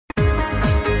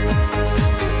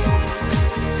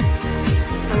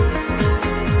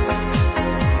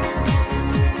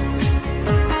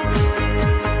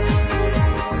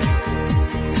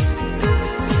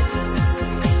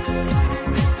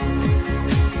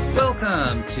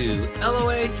Welcome to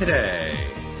LOA Today.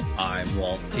 I'm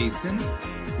Walt Thiessen.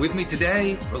 With me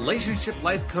today, relationship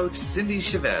life coach Cindy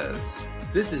Chavez.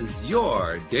 This is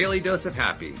your daily dose of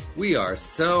happy. We are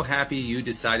so happy you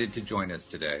decided to join us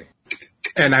today.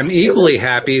 And I'm equally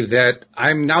happy that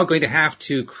I'm now going to have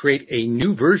to create a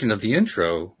new version of the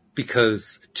intro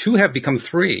because two have become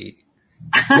three.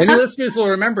 Many listeners will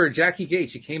remember Jacqui Gate.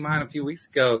 She came on a few weeks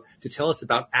ago to tell us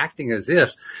about acting as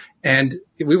if, and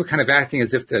we were kind of acting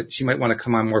as if that she might want to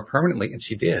come on more permanently, and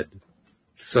she did.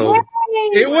 So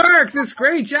Yay! It works. It's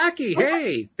great, Jacqui.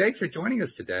 Hey, thanks for joining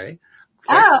us today.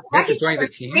 Thanks for joining the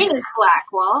team. Screen is black,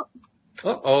 Walt.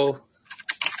 Uh-oh.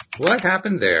 What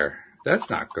happened there?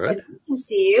 That's not good. I can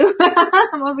see you.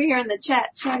 I'm over here in the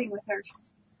chat chatting with her.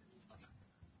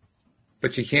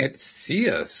 But she can't see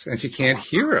us, and she can't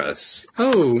hear us.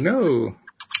 Oh, no.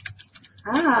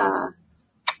 I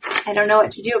don't know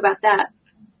what to do about that.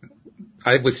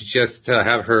 I would suggest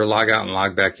have her log out and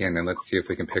log back in, and let's see if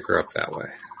we can pick her up that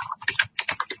way.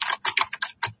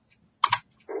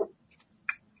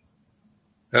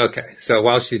 Okay, so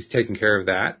while she's taking care of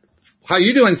that, how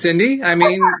you doing, Cindy? I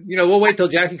mean, we'll wait till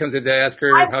Jacqui comes in to ask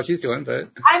her how she's doing, but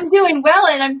I'm doing well,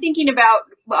 and I'm thinking about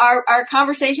our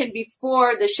conversation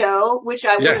before the show, which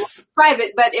I was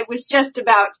private, but it was just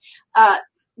about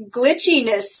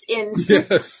glitchiness in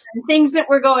and things that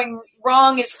were going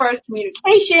wrong as far as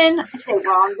communication. I say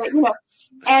wrong, but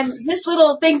and just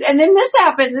little things, and then this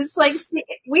happens. It's like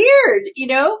weird,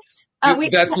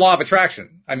 that's law of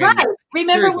attraction. I mean, right.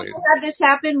 Remember seriously. when we had this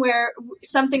happen where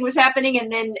something was happening,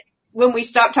 and then when we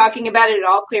stopped talking about it, it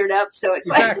all cleared up. So it's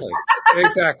exactly.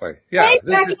 Yeah. Hey,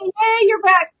 Jacqui, hey, you're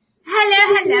back.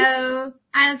 Hello.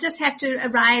 I'll just have to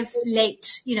arrive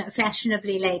late,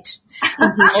 fashionably late. Oh,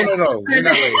 no. You're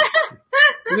not late.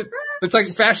 It's like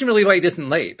fashionably late isn't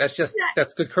late. That's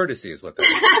good courtesy is what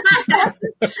that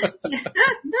is.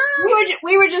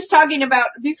 We were just talking about,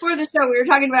 before the show, we were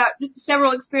talking about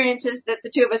several experiences that the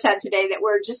two of us had today that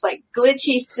were just like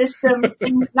glitchy system,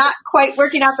 things not quite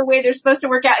working out the way they're supposed to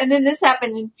work out. And then this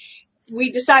happened, and we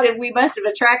decided we must have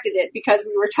attracted it because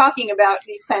we were talking about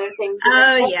these kind of things.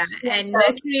 Oh, yeah. And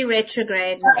Mercury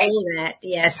retrograde and all that.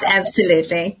 Yes,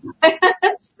 absolutely.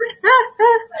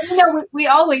 We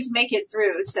always make it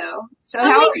through. So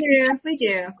how we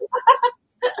do.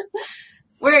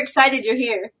 We're excited you're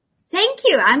here. Thank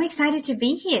you. I'm excited to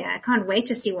be here. I can't wait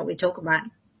to see what we talk about.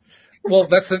 Well,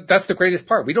 that's the greatest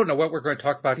part. We don't know what we're going to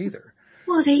talk about either.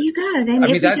 Well, there you go. Then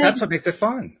that's what makes it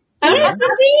fun. Yes,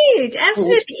 indeed.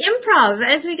 Absolutely. Improv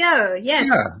as we go. Yes.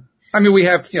 Yeah. I mean, we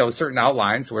have, certain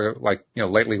outlines where, like,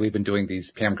 lately we've been doing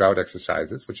these Pam Grout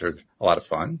exercises, which are a lot of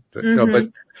fun. But,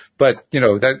 but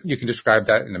that you can describe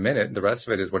that in a minute. The rest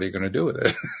of it is what are you going to do with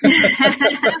it?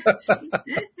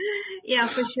 Yeah,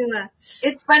 for sure.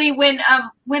 It's funny when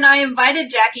I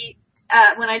invited Jacqui,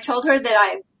 when I told her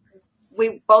that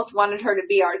we both wanted her to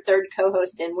be our third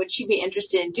co-host, and would she be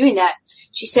interested in doing that?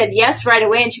 She said yes right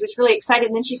away, and she was really excited.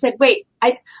 And then she said, "Wait,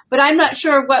 but I'm not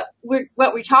sure what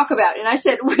we talk about." And I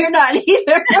said, "We're not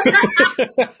either."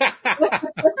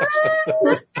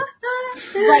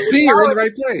 See, you're in the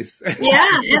right place.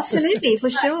 Yeah, absolutely, for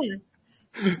sure.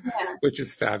 Yeah. Which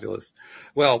is fabulous.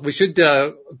 Well, we should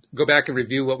go back and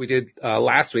review what we did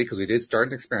last week, because we did start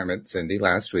an experiment, Cindy,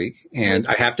 last week, and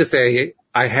I have to say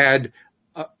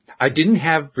I didn't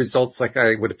have results like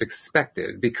I would have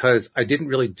expected because I didn't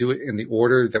really do it in the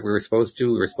order that we were supposed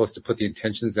to. We were supposed to put the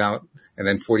intentions out and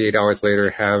then 48 hours later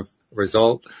have a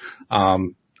result.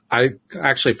 I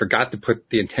actually forgot to put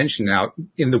the intention out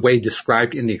in the way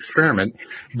described in the experiment,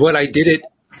 but I did it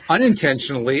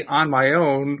unintentionally on my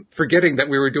own, forgetting that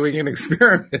we were doing an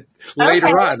experiment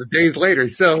later on, days later.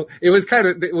 So it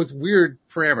was weird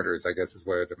parameters, I guess is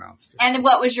what it amounts to. And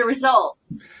what was your result?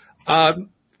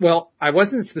 Well, I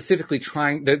wasn't specifically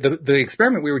trying. The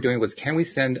experiment we were doing was, can we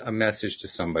send a message to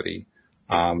somebody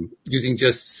using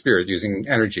just spirit, using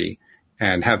energy,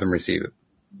 and have them receive it?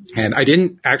 And I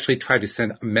didn't actually try to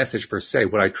send a message per se.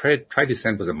 What I tried to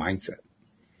send was a mindset.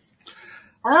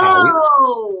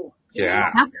 Oh, yeah.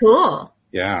 How cool.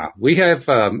 Yeah. We have,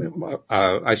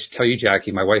 I should tell you,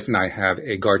 Jacqui, my wife and I have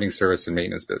a gardening service and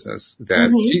maintenance business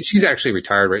that she's actually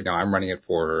retired right now. I'm running it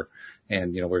for her.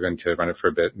 And, we're going to run it for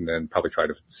a bit and then probably try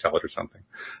to sell it or something.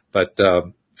 But,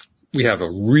 we have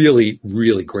a really,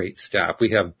 really great staff. We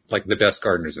have like the best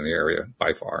gardeners in the area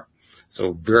by far.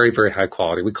 So very, very high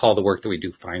quality. We call the work that we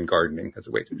do fine gardening as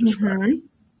a way to describe it.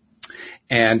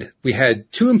 And we had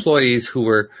two employees who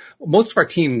were, most of our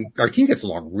team gets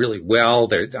along really well.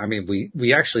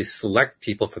 We actually select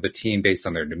people for the team based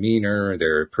on their demeanor,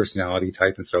 their personality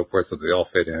type and so forth, so they all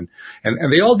fit in.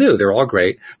 And they all do. They're all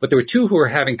great. But there were two who were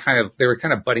they were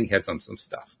kind of butting heads on some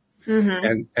stuff.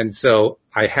 And so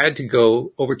I had to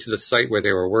go over to the site where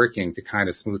they were working to kind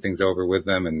of smooth things over with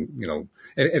them. And, and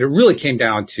it really came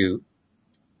down to,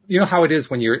 how it is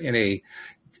when you're in a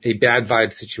bad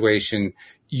vibe situation,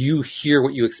 you hear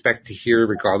what you expect to hear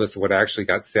regardless of what actually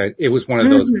got said. It was one of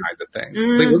those kinds of things.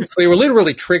 So they were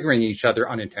literally triggering each other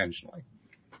unintentionally.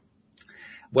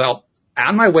 Well,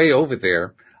 on my way over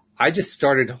there, I just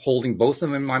started holding both of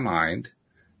them in my mind.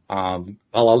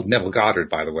 Neville Goddard,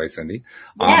 by the way, Cindy.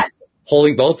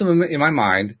 Holding both of them in my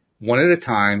mind, one at a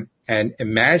time, and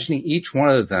imagining each one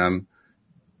of them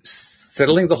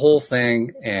settling the whole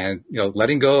thing and,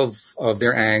 letting go of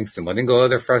their angst and letting go of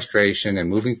their frustration and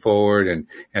moving forward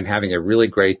and having a really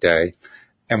great day.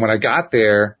 And when I got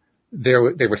there, they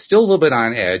were still a little bit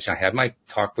on edge. I had my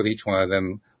talk with each one of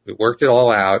them. We worked it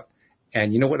all out.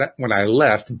 And when I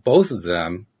left, both of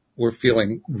them were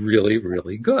feeling really,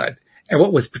 really good. And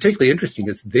what was particularly interesting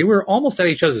is they were almost at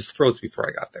each other's throats before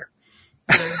I got there.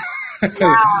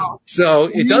 Wow. So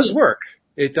it does work.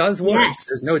 It does work. Yes.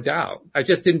 There's no doubt. I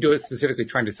just didn't do it specifically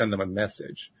trying to send them a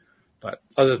message. But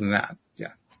other than that,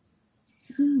 yeah.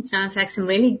 Sounds like some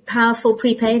really powerful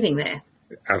pre-paving there.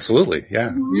 Absolutely.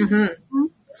 Yeah.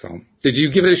 So did you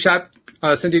give it a shot,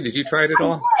 Cindy? Did you try it at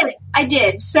all? I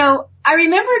did. So I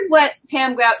remembered what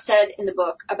Pam Grout said in the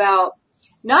book about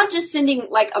not just sending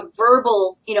like a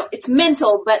verbal, it's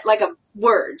mental, but like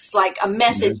words, like a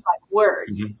message, like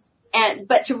words.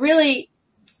 But to really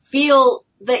feel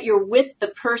that you're with the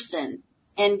person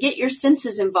and get your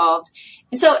senses involved.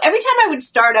 And so every time I would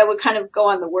start, I would kind of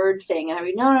go on the word thing and I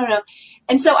would, no.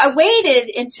 And so I waited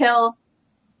until,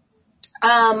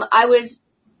 I was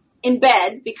in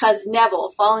bed because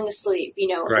Neville falling asleep,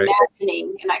 Right.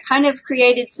 imagining, and I kind of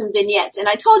created some vignettes. And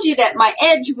I told you that my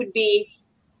edge would be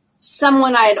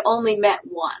someone I had only met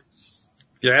once.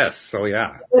 Yes. Oh,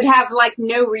 yeah. Would have like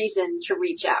no reason to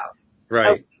reach out.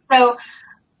 Right. So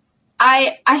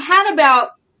I had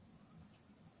about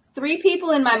 3 people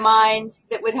in my mind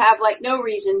that would have like no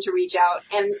reason to reach out.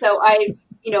 And so I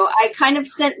kind of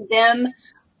sent them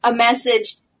a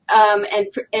message.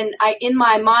 And I, in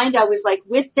my mind, I was like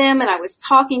with them and I was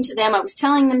talking to them. I was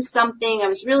telling them something. I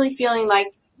was really feeling like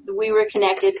we were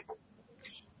connected.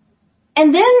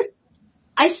 And then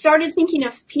I started thinking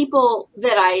of people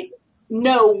that I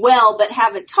know well, but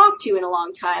haven't talked to in a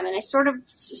long time. And I sort of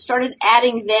started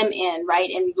adding them in, right?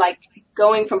 And like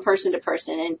going from person to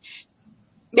person and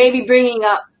maybe bringing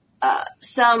up,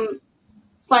 some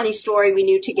funny story we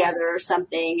knew together or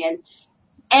something.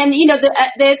 And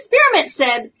the experiment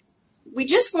said we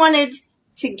just wanted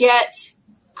to get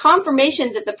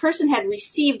confirmation that the person had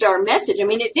received our message. I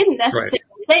mean, it didn't necessarily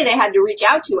say they had to reach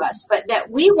out to us, but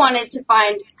that we wanted to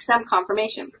find some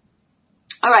confirmation.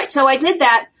 All right. So I did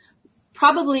that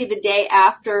probably the day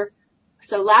after.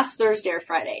 So last Thursday or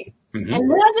Friday. And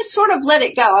then I just sort of let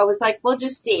it go. I was like, we'll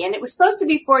just see. And it was supposed to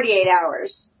be 48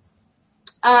 hours.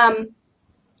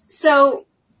 So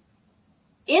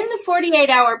in the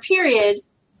 48-hour period,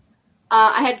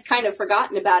 I had kind of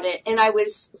forgotten about it. And I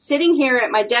was sitting here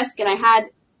at my desk and I had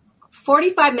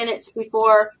 45 minutes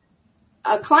before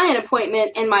a client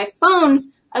appointment and my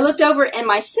phone, I looked over and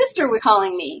my sister was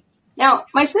calling me. Now,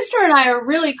 my sister and I are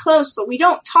really close, but we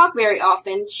don't talk very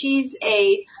often. She's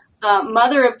a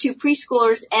mother of 2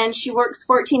 preschoolers and she works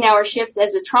 14-hour shift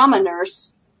as a trauma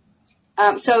nurse.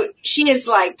 So she is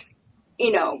like,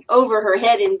 over her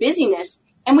head in busyness.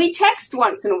 And we text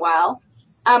once in a while.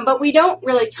 But we don't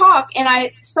really talk. And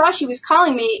I saw she was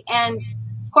calling me. And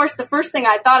of course, the first thing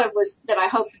I thought of was that I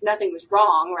hoped nothing was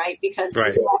wrong, right? Because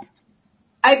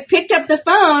I picked up the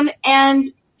phone and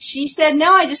she said,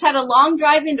 no, I just had a long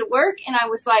drive into work. And I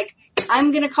was like,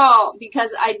 I'm going to call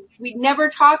because we never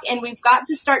talk and we've got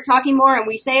to start talking more. And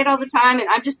we say it all the time. And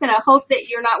I'm just going to hope that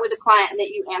you're not with a client and that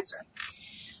you answer.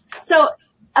 So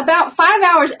about 5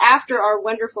 hours after our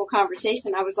wonderful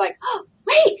conversation, I was like, oh,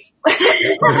 wait. Where's one of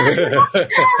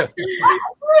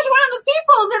the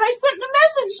people that I sent the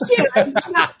message to?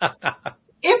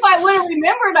 If I would have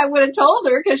remembered, I would have told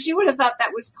her because she would have thought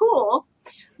that was cool.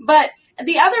 But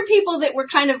the other people that were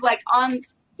kind of like on,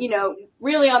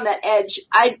 really on that edge,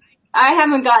 I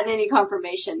haven't gotten any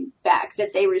confirmation back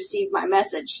that they received my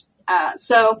message.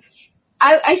 So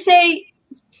I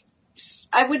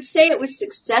would say it was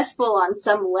successful on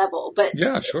some level, but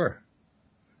yeah, sure.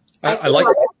 I like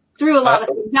threw a lot of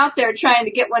things out there trying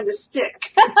to get one to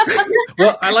stick.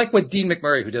 Well, I like what Dean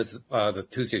McMurray, who does the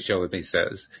Tuesday show with me,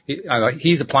 says.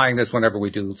 He's applying this whenever we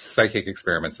do psychic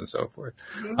experiments and so forth.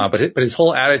 But his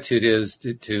whole attitude is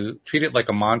to treat it like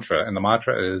a mantra, and the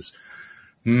mantra is,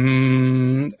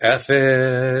 F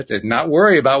it, and not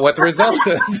worry about what the result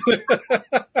is.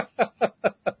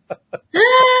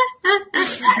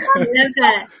 love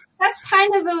that. That's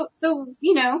kind of the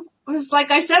it was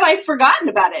like I said, I've forgotten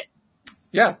about it.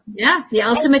 Yeah. Yeah. The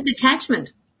ultimate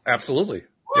detachment. Absolutely.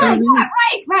 Yeah, Yeah.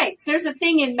 right. There's a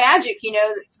thing in magic,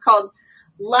 that's called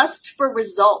lust for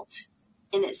result.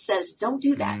 And it says, don't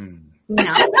do that. No.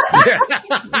 Yeah.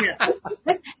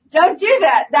 Don't do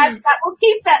that. That will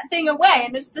keep that thing away.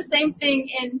 And it's the same thing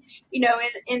in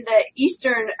the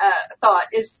Eastern thought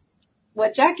is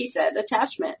what Jacqui said,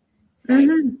 attachment. Right?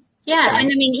 Mm-hmm. Yeah. And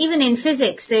I mean, even in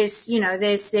physics, there's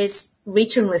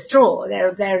reach and withdraw.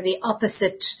 They're the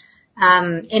opposite,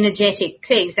 energetic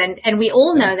things. And we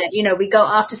all know that, we go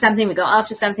after something,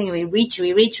 and we reach,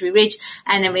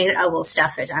 and then we'll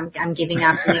stuff it. I'm giving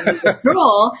up, and then we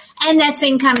withdraw, and that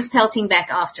thing comes pelting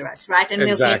back after us, right? And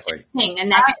exactly. we'll get that thing,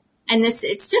 and that's, and this,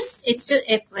 it's just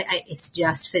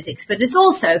physics, but it's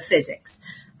also physics.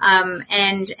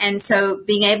 And so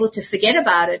being able to forget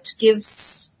about it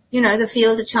gives, the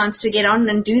field a chance to get on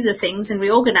and do the things and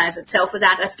reorganize itself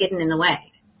without us getting in the way.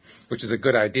 Which is a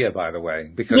good idea, by the way,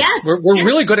 because yes, we're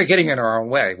really good at getting in our own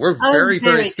way. We're very,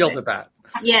 very skilled at that.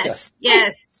 Yes.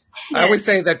 I always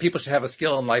say that people should have a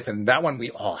skill in life, and that one we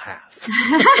all have.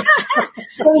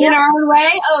 In our own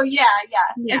way? Oh, yeah.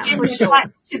 Yeah, for sure.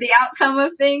 To the outcome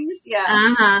of things, yeah.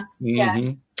 Uh-huh. Yeah.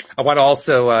 Mm-hmm. I want to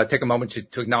also take a moment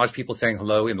to acknowledge people saying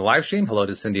hello in the live stream. Hello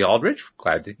to Cindy Aldridge.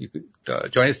 Glad that you could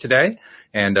join us today.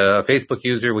 And a Facebook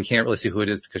user, we can't really see who it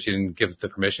is because she didn't give the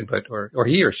permission, but or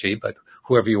he or she, but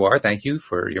whoever you are, thank you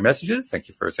for your messages. Thank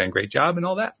you for saying great job and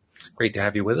all that. Great to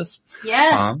have you with us.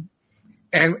 Yes.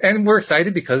 And we're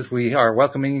excited because we are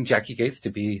welcoming Jacqui Gates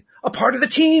to be a part of the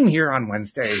team here on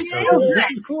Wednesday. So this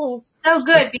is cool. So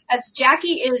good, because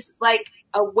Jacqui is like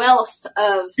a wealth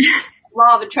of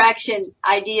law of attraction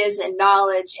ideas and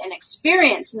knowledge and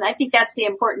experience. And I think that's the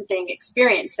important thing,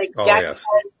 experience. Like Jacqui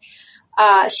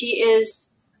says, she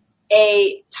is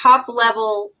a top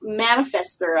level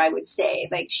manifester, I would say.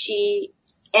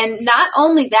 And not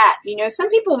only that, some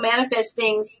people manifest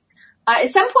things.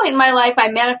 At some point in my life,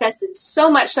 I manifested so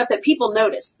much stuff that people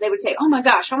noticed. They would say, oh my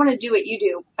gosh, I want to do what you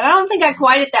do. But I don't think I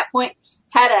quite at that point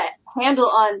had a handle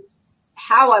on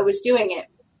how I was doing it.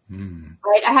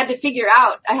 Right? I had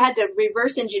to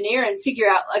reverse engineer and figure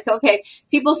out okay,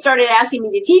 people started asking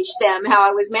me to teach them how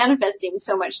I was manifesting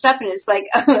so much stuff. And it's like,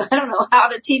 I don't know how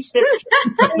to teach this.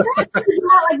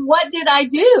 What did I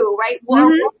do? Right?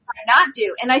 What did I not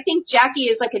do? And I think Jacqui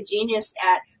is like a genius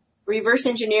at reverse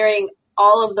engineering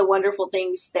all of the wonderful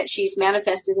things that she's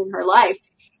manifested in her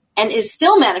life and is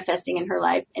still manifesting in her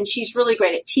life. And she's really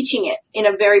great at teaching it in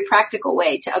a very practical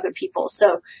way to other people.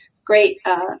 So great.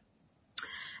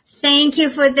 Thank you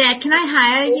for that. Can I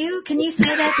hire you? Can you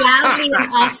say that loudly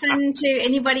and often to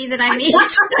anybody that I meet?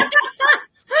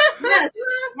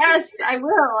 Yes, I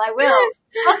will.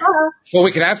 Well,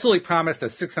 we can absolutely promise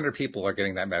that 600 people are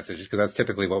getting that message because that's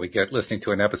typically what we get listening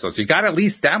to an episode. So you got at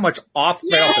least that much off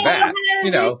right off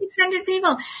the bat. 600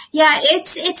 people. Yeah,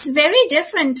 it's very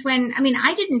different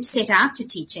I didn't set out to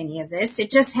teach any of this.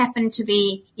 It just happened to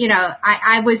be,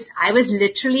 I was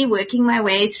literally working my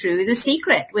way through The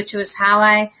Secret, which was how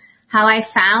I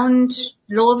found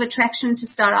law of attraction to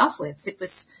start off with. It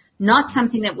was not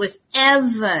something that was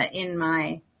ever in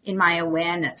my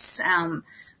awareness. And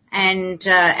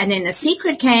then The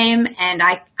Secret came and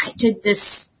I did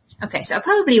this. Okay. So I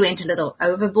probably went a little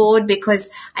overboard because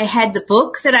I had the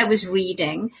book that I was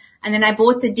reading and then I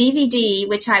bought the DVD,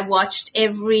 which I watched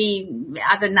every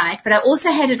other night, but I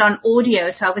also had it on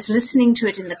audio. So I was listening to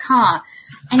it in the car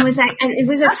and it was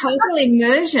a total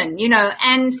immersion,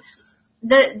 and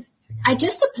I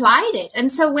just applied it.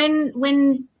 And so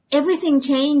when everything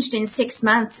changed in 6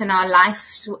 months and our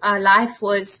life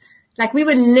was like we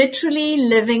were literally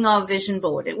living our vision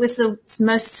board. It was the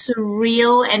most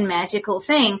surreal and magical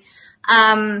thing.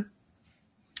 And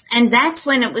that's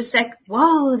when it was like,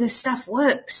 whoa, this stuff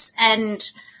works. And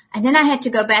then I had to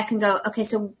go back and go, okay,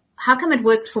 so how come it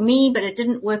worked for me, but it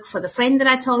didn't work for the friend that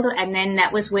I told her? And then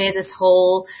that was where this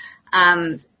whole,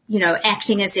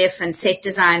 acting as if and set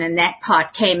design and that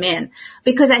part came in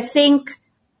because I think,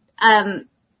 and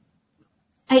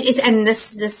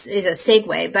this is a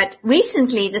segue, but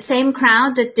recently the same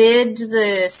crowd that did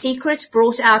The Secret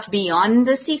brought out Beyond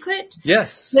the Secret.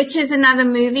 Yes. Which is another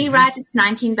movie, right? It's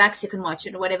 $19. You can watch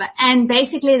it or whatever. And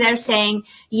basically they're saying,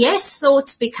 yes,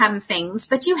 thoughts become things,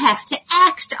 but you have to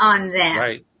act on them.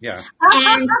 Right. Yeah.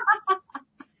 And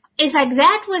it's like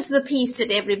that was the piece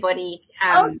that everybody.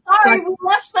 Sorry, we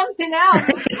left something out.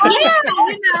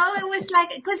 It was like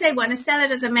because they want to sell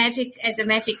it as a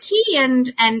magic key,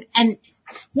 and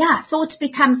thoughts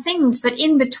become things, but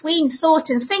in between thought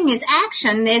and thing is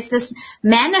action. There's this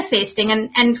manifesting.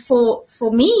 And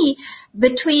for me,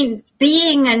 between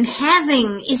being and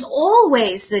having is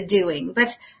always the doing.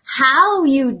 But how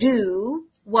you do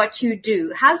what you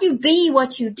do, how you be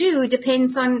what you do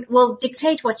will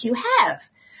dictate what you have.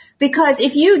 Because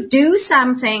if you do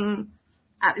something,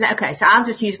 okay, so I'll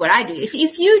just use what I do.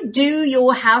 If you do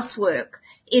your housework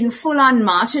in full-on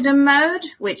martyrdom mode,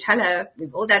 which, hello,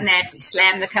 we've all done that. We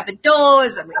slam the cupboard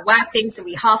doors and we wipe things and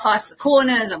we half-ass the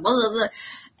corners and blah, blah, blah.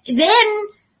 Then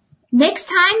next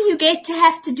time you get to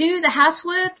have to do the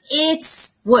housework,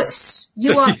 it's worse.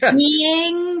 You are Yes.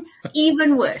 being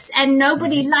even worse. And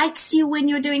nobody likes you when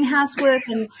you're doing housework.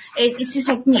 And it's just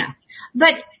like, no.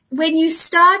 But when you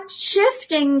start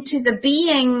shifting to the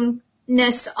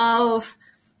beingness of,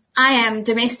 I am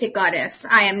domestic goddess.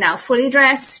 I am now fully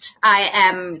dressed. I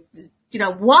am,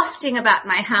 wafting about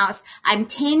my house. I'm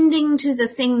tending to the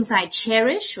things I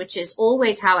cherish, which is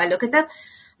always how I look at them.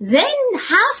 Then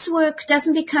housework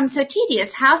doesn't become so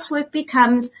tedious. Housework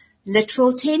becomes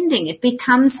literal tending. It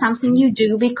becomes something you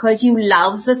do because you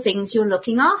love the things you're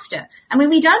looking after. I mean,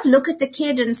 we don't look at the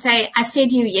kid and say, I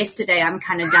fed you yesterday. I'm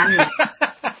kind of done now.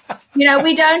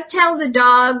 We don't tell the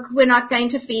dog we're not going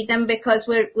to feed them because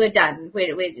we're done.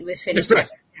 We're finished. Right.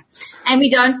 And we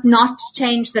don't not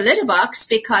change the litter box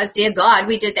because, dear God,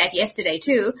 we did that yesterday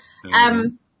too.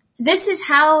 Mm-hmm. This is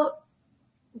how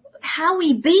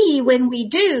we be when we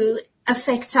do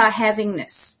affects our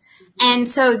havingness. And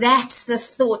so that's the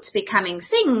thoughts becoming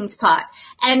things part.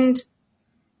 And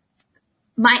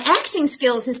my acting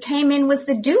skills came in with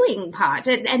the doing part.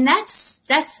 And that's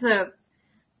the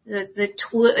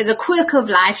quirk of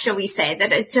life, shall we say,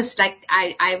 that it's just like,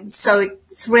 I'm so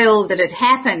thrilled that it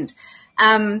happened.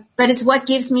 But it's what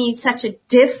gives me such a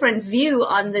different view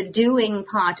on the doing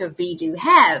part of be, do,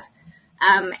 have.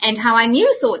 And how I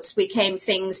knew thoughts became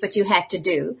things, but you had to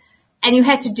do. And you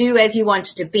had to do as you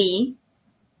wanted to be,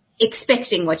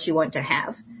 expecting what you want to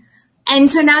have. And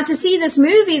so now to see this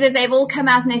movie that they've all come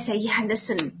out and they say, yeah,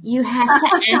 listen, you have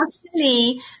to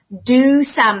actually do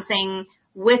something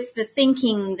with the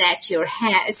thinking that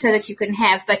so that you can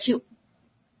have, but you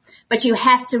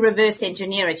have to reverse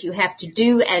engineer it. You have to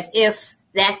do as if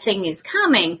that thing is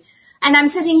coming. And I'm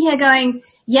sitting here going,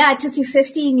 yeah, it took you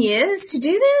 15 years to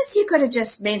do this. You could have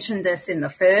just mentioned this in the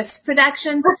first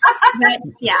production. But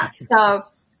yeah, so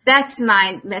that's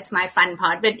my fun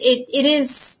part. But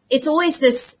it's always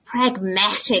this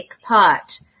pragmatic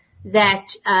part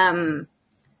that I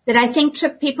think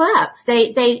trip people up.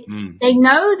 They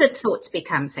know that thoughts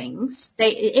become things.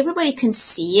 Everybody can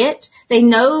see it. They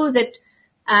know that,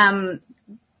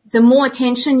 the more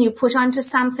attention you put onto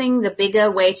something, the bigger,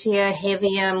 weightier,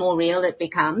 heavier, more real it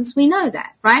becomes. We know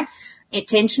that, right? Where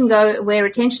attention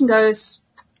goes,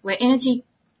 where energy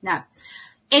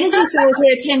flows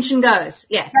where attention goes.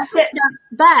 Yes.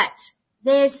 But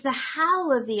there's the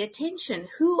how of the attention.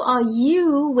 Who are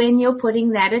you when you're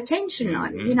putting that attention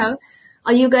on? Mm-hmm.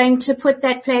 Are you going to put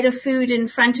that plate of food in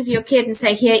front of your kid and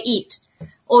say, here, eat?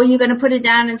 Or are you going to put it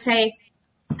down and say,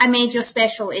 I made your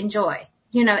special, enjoy?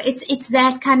 It's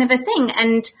that kind of a thing.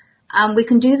 And we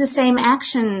can do the same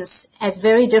actions as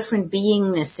very different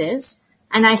beingnesses.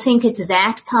 And I think it's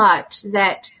that part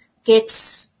that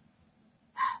it's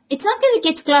not that it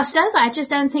gets glossed over. I just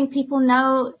don't think people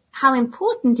know how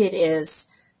important it is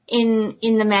in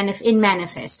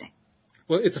manifesting.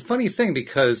 Well, it's a funny thing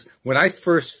because when I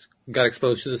first got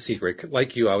exposed to The Secret,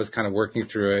 like you, I was kind of working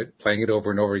through it, playing it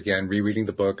over and over again, rereading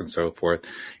the book and so forth,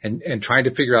 and trying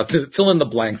to figure out, fill in the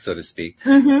blanks, so to speak.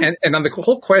 Mm-hmm. And on the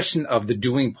whole question of the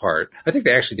doing part, I think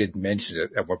they actually did mention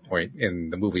it at one point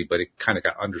in the movie, but it kind of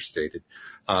got understated.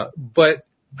 But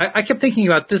I kept thinking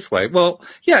about it this way. Well,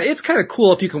 yeah, it's kind of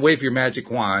cool if you can wave your magic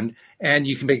wand and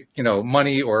you can make,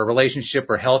 money or a relationship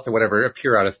or health or whatever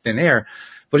appear out of thin air.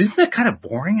 But isn't that kind of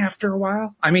boring after a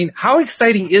while? I mean, how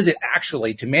exciting is it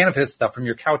actually to manifest stuff from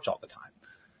your couch all the time?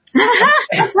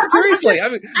 Seriously. I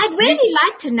mean, I'd really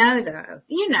like to know, though.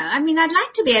 I'd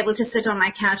like to be able to sit on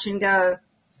my couch and go,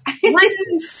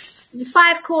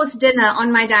 5-course dinner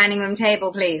on my dining room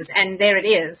table, please. And there it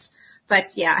is.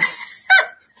 But, yeah.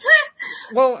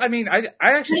 Well, I mean, I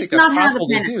actually think that's possible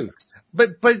to do.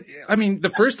 But, I mean, the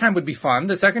first time would be fun.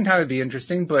 The second time would be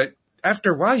interesting, but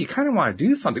after a while, you kind of want to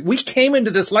do something. We came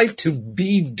into this life to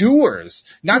be doers,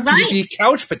 not to be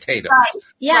couch potatoes. Right.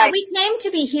 Yeah, right. We came to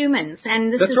be humans,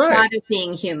 and this is part of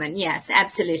being human. Yes,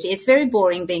 absolutely. It's very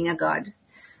boring being a god.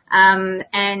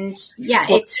 And yeah,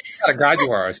 it's not a god you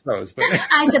are, I suppose. But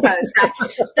I suppose, right?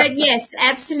 But yes,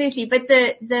 absolutely. But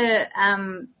it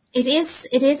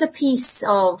is a piece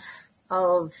of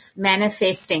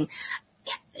manifesting.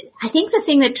 I think the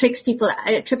thing that trips people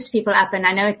up, and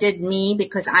I know it did me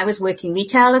because I was working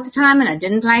retail at the time and I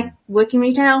didn't like working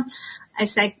retail,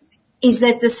 is that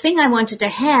this thing I wanted to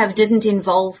have didn't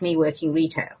involve me working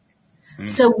retail.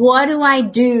 So what do I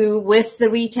do with the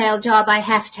retail job I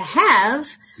have to have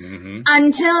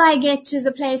until I get to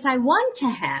the place I want to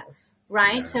have,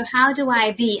 right? Yeah. So how do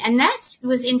I be? And that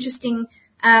was interesting.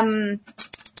 Think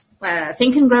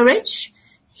and Grow Rich.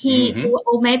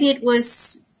 Or maybe it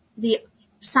was the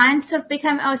Science of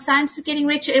Getting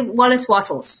Rich. Wallace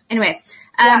Wattles. Anyway,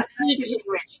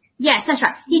 yes, that's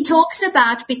right. He talks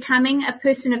about becoming a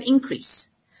person of increase,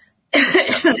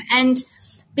 and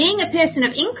being a person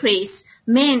of increase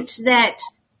meant that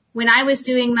when I was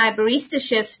doing my barista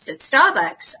shifts at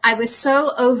Starbucks, I was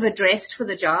so overdressed for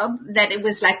the job that it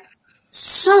was like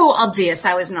so obvious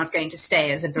I was not going to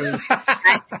stay as a barista.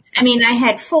 Right? I mean, I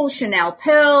had full Chanel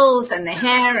pearls and the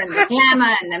hair and the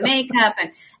glamour and the makeup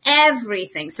and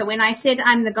everything. So when I said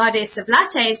I'm the goddess of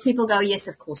lattes, people go, yes,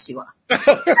 of course you are.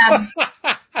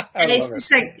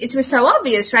 It was so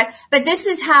obvious, right? But this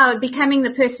is how becoming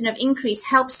the person of increase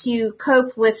helps you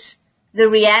cope with the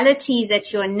reality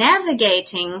that you're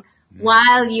navigating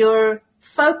while you're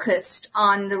focused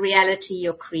on the reality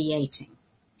you're creating.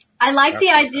 I like the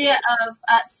idea of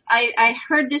I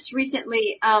heard this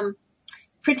recently,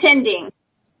 pretending.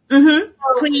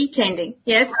 Pretending,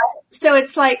 yes. So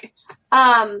it's like,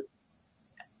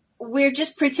 we're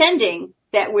just pretending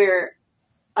that we're,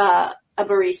 a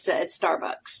barista at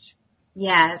Starbucks.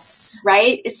 Yes.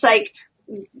 Right? It's like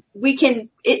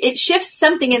it shifts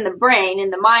something in the brain,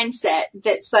 in the mindset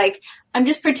that's like, I'm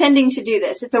just pretending to do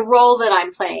this. It's a role that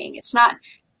I'm playing. It's not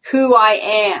who I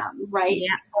am, right?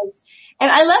 Yeah.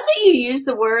 And I love that you use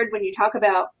the word when you talk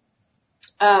about,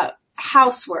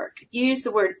 housework. You use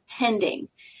the word tending.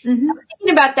 I'm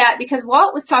thinking about that because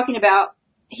Walt was talking about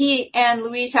he and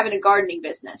Louise having a gardening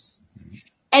business.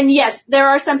 And yes, there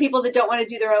are some people that don't want to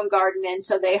do their own garden, and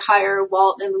so they hire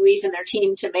Walt and Louise and their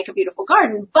team to make a beautiful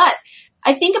garden. But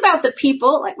I think about the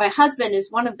people, like my husband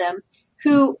is one of them,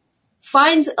 who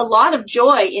finds a lot of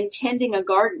joy in tending a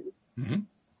garden.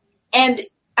 And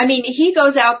I mean, he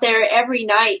goes out there every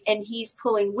night and he's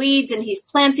pulling weeds and he's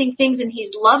planting things and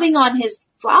he's loving on his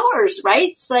flowers,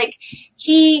 right? It's like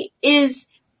he is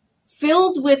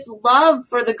filled with love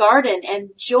for the garden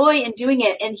and joy in doing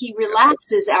it, and he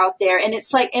relaxes out there. And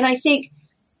it's like, and I think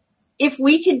if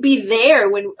we could be there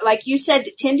when, like you said,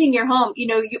 tending your home,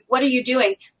 what are you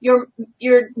doing?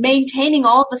 You're maintaining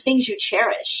all the things you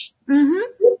cherish.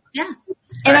 Yeah.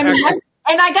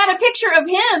 And I got a picture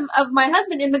of my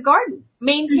husband in the garden,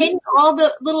 maintaining all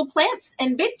the little plants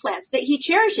and big plants that he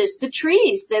cherishes, the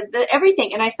trees, the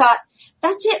everything. And I thought,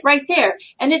 that's it right there.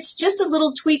 And it's just a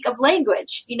little tweak of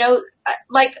language,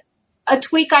 like a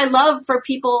tweak I love for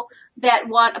people that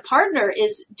want a partner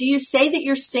is, do you say that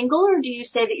you're single or do you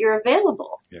say that you're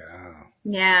available?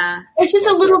 Yeah. It's just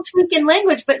a little tweak in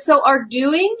language. But so our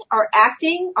doing, our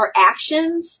acting, our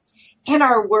actions, and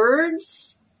our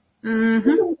words,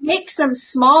 make some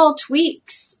small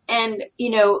tweaks and,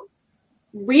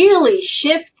 really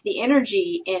shift the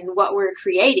energy in what we're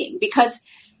creating, because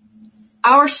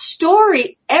our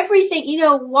story, everything,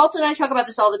 Walt and I talk about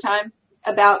this all the time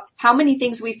about how many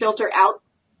things we filter out.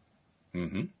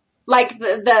 Like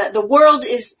the world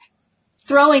is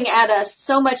throwing at us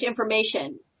so much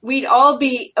information. We'd all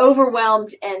be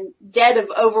overwhelmed and dead of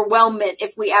overwhelmment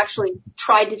if we actually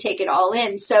tried to take it all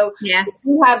in. So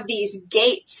we have these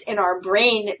gates in our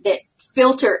brain that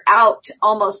filter out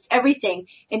almost everything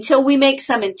until we make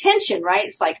some intention, right?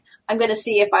 It's like, I'm going to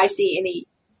see if I see any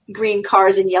green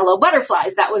cars and yellow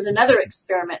butterflies. That was another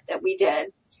experiment that we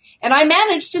did. And I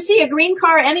managed to see a green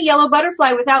car and a yellow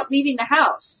butterfly without leaving the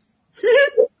house.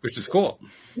 Which is cool.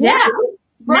 Yeah.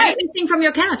 Right. Everything from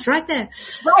your couch right there.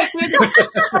 Right.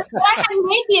 But I had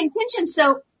made the intention.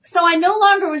 So I no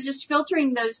longer was just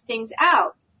filtering those things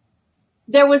out.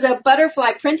 There was a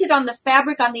butterfly printed on the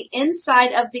fabric on the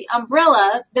inside of the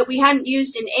umbrella that we hadn't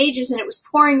used in ages, and it was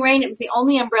pouring rain. It was the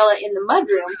only umbrella in the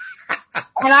mudroom.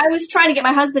 And I was trying to get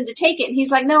my husband to take it, and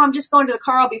he's like, no, I'm just going to the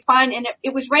car. I'll be fine. And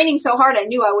it was raining so hard, I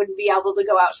knew I wouldn't be able to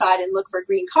go outside and look for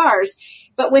green cars.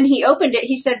 But when he opened it,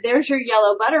 he said, there's your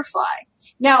yellow butterfly.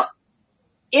 Now,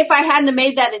 if I hadn't have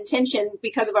made that intention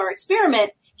because of our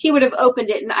experiment, he would have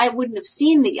opened it and I wouldn't have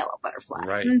seen the yellow butterfly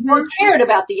or cared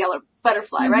about the yellow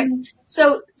butterfly, right?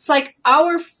 So it's like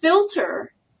our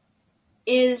filter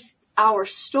is our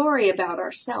story about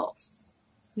ourselves.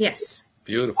 Yes.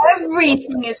 Beautiful.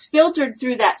 Everything is filtered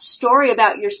through that story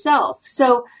about yourself.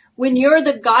 So when you're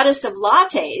the goddess of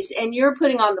lattes and you're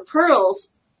putting on the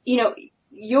pearls,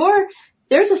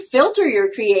 there's a filter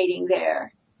you're creating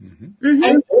there.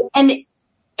 And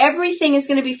everything is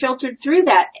going to be filtered through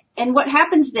that. And what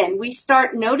happens then? We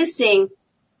start noticing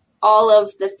all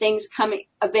of the things coming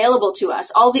available to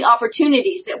us, all the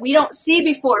opportunities that we don't see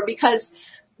before, because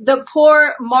the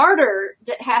poor martyr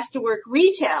that has to work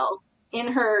retail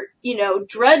in her,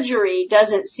 drudgery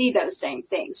doesn't see those same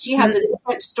things. She has a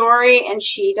different story and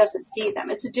she doesn't see them.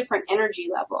 It's a different energy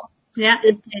level. Yeah,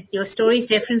 your story is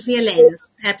definitely a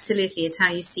lens. Absolutely. It's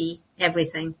how you see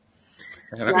everything.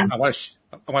 And I want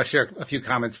to share a few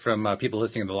comments from people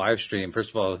listening to the live stream. First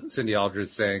of all, Cindy Aldridge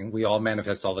is saying we all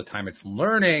manifest all the time. It's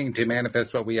learning to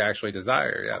manifest what we actually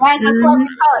desire. Yeah. Yes, that's why we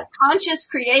call it conscious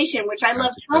creation, which I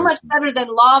love so much better than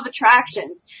law of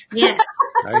attraction. Yes.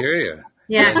 I hear you.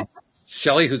 Yes.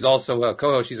 Shelley, who's also a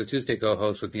co-host, she's a Tuesday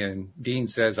co-host with me, and Dean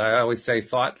says, I always say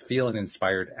thought, feel, and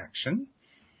inspired action.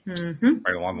 Mm-hmm.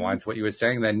 Right along the lines of what you were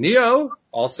saying. Then Neo,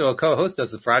 also a co-host,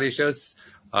 does the Friday shows.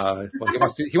 He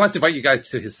wants to invite you guys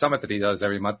to his summit that he does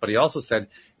every month, but he also said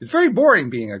it's very boring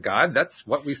being a god. That's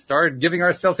what we started giving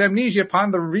ourselves amnesia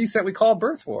upon the reset we call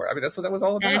birth for. I mean, that's what that was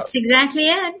all about. That's exactly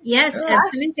it. Yes,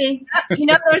 absolutely.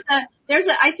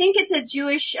 I think it's a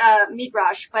Jewish,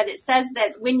 midrash, but it says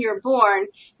that when you're born,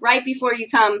 right before you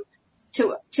come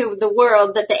to the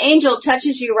world, that the angel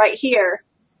touches you right here,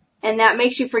 and that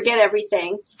makes you forget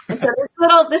everything. And so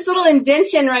this little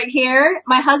indention right here,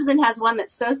 my husband has one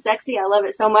that's so sexy. I love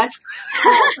it so much.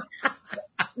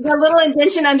 The little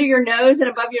indention under your nose and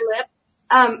above your lip.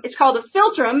 It's called a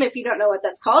philtrum, if you don't know what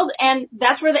that's called. And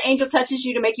that's where the angel touches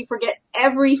you to make you forget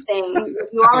everything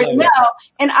you already know.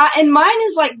 And mine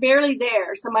is like barely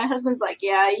there. So my husband's like,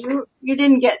 yeah, you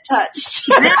didn't get touched.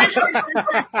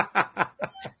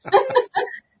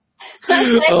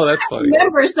 Oh, that's funny.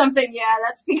 Remember something. Yeah,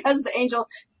 that's because the angel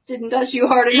didn't touch you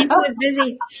hard enough. He was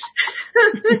busy.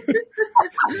 It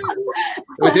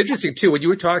was interesting too when you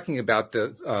were talking about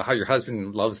how your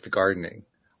husband loves the gardening.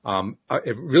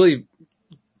 It really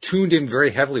tuned in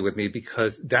very heavily with me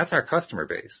because that's our customer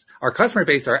base. Our customer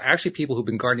base are actually people who've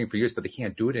been gardening for years, but they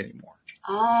can't do it anymore.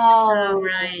 Oh,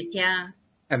 right, yeah.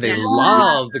 And they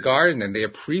love the garden and they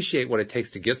appreciate what it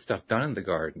takes to get stuff done in the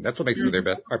garden. That's what makes them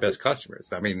our best customers.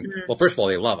 I mean, well, first of all,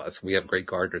 they love us. We have great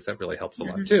gardeners. That really helps a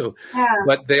lot too. Yeah.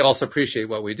 But they also appreciate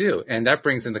what we do. And that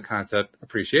brings in the concept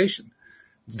appreciation.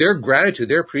 Their gratitude,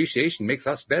 their appreciation makes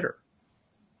us better.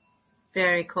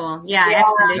 Very cool. Yeah,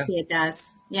 absolutely it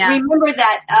does. Yeah. Remember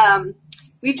that,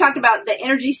 we've talked about the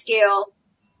energy scale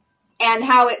and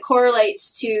how it correlates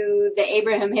to the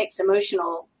Abraham Hicks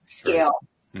emotional scale.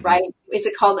 Mm-hmm. Right? Is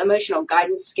it called emotional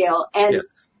guidance scale? And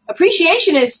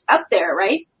appreciation is up there,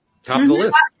 right? Top of the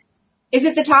list. Is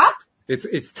it the top?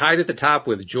 It's tied at the top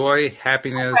with joy,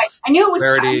 happiness, I knew it was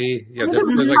clarity. Yeah, there's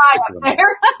like six of them.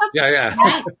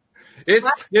 Yeah.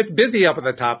 It's busy up at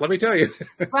the top, let me tell you.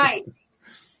 Right.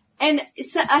 And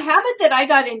so a habit that I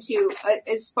got into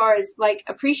as far as like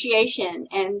appreciation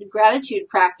and gratitude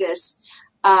practice,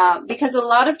 because a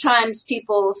lot of times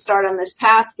people start on this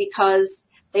path because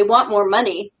they want more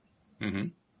money. Mm-hmm.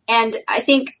 And I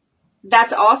think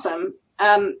that's awesome.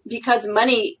 Because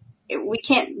money, we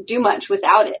can't do much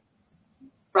without it.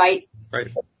 Right? Right.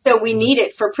 So we need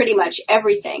it for pretty much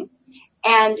everything.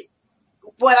 And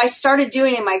what I started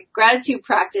doing in my gratitude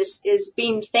practice is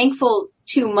being thankful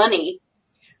to money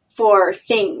for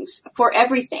things, for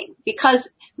everything, because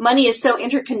money is so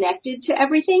interconnected to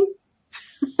everything.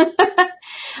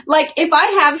 Like if I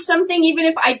have something, even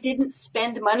if I didn't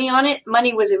spend money on it,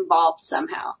 money was involved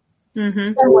somehow.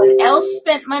 Mm-hmm. Someone else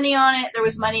spent money on it. There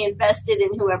was money invested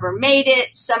in whoever made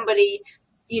it. Somebody,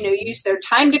 used their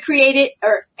time to create it,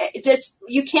 or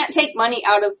you can't take money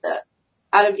out of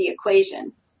the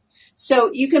equation. So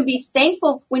you can be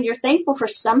thankful when you're thankful for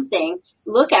something,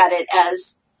 look at it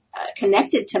as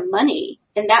connected to money,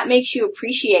 and that makes you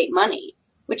appreciate money.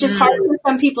 Which is hard for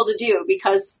some people to do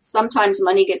because sometimes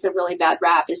money gets a really bad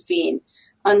rap as being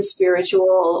unspiritual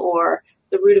or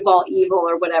the root of all evil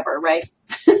or whatever, right?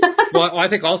 Well, I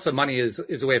think also money is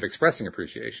a way of expressing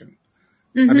appreciation.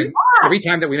 Mm-hmm. I mean, every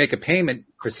time that we make a payment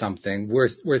for something, we're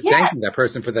thanking that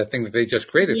person for that thing that they just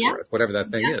created for us, whatever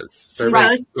that thing is.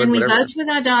 Service, and we vote with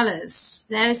our dollars.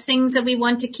 Those things that we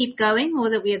want to keep going or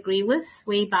that we agree with,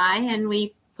 we buy and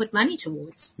we put money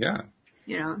towards. Yeah.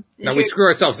 Now we screw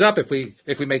ourselves up if we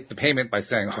make the payment by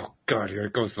saying, "Oh God, here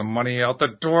goes the money out the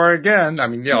door again." I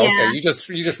mean, okay, you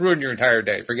just ruined your entire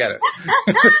day. Forget it.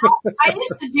 I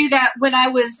used to do that when I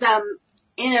was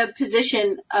in a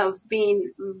position of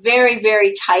being very,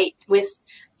 very tight with,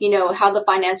 how the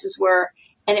finances were,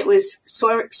 and it was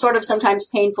sort of sometimes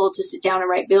painful to sit down and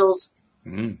write bills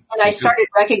Mm. And I started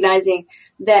recognizing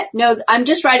that, no, I'm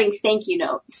just writing thank you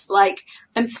notes. Like,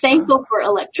 I'm thankful for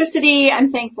electricity. I'm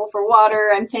thankful for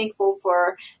water. I'm thankful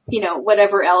for,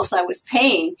 whatever else I was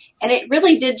paying. And it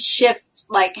really did shift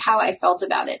like how I felt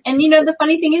about it. And, the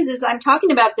funny thing is I'm talking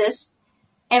about this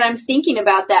and I'm thinking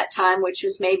about that time, which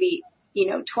was maybe,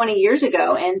 20 years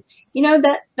ago. And,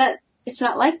 that it's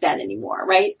not like that anymore,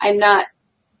 right? I'm not.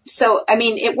 So, I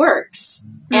mean, it works.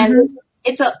 And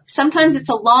sometimes it's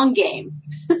a long game.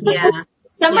 Yeah.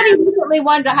 Somebody recently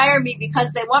wanted to hire me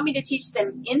because they want me to teach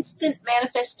them instant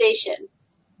manifestation.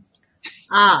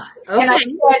 Ah, okay. And I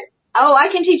said, I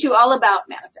can teach you all about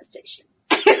manifestation.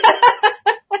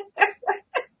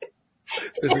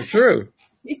 This is true.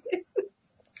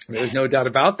 There's no doubt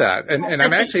about that. And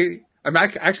I'm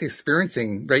actually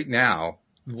experiencing right now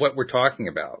what we're talking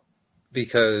about,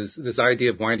 because this idea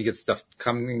of wanting to get stuff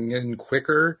coming in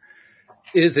quicker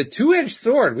is a two-edged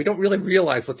sword. We don't really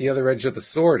realize what the other edge of the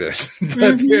sword is,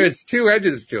 but there's two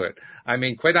edges to it. I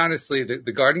mean, quite honestly,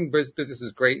 the gardening business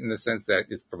is great in the sense that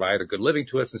it's provided a good living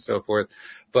to us and so forth.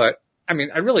 But I mean,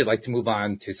 I really like to move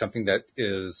on to something that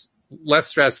is less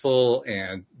stressful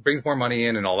and brings more money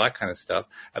in and all that kind of stuff.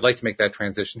 I'd like to make that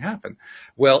transition happen.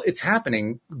 Well, it's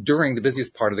happening during the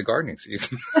busiest part of the gardening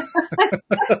season.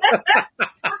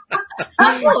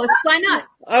 Of course, why not?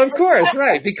 Of course,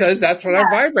 right, because that's what I'm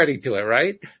vibrating to it,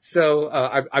 right? So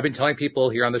I've been telling people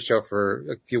here on the show for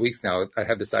a few weeks now. I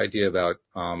had this idea about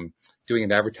doing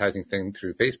an advertising thing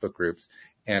through Facebook groups,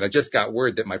 and I just got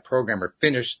word that my programmer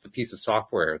finished the piece of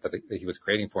software that he was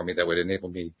creating for me that would enable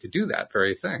me to do that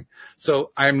very thing.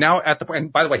 So I'm now at the point,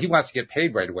 and by the way, he wants to get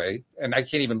paid right away, and I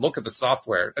can't even look at the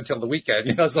software until the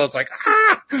weekend, so it's like,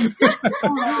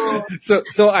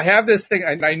 So I have this thing,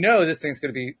 and I know this thing's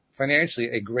going to be financially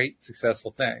a great,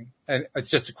 successful thing. And it's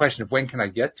just a question of when can I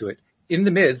get to it in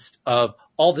the midst of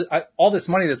all this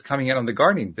money that's coming in on the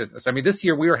gardening business. I mean, this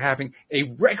year we are having a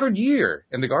record year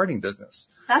in the gardening business.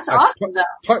 That's awesome,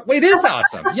 though. It is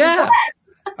awesome. Yeah.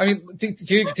 I mean, to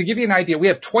give you an idea, we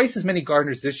have twice as many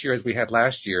gardeners this year as we had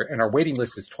last year, and our waiting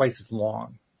list is twice as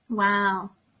long.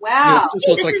 Wow. Wow.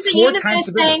 So it's like 4 times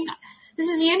the business. This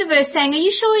is the universe saying, are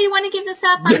you sure you want to give this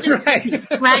up?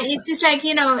 Right. Right. It's just like,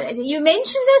 you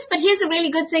mentioned this, but here's a really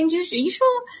good thing to do. Are you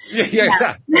sure?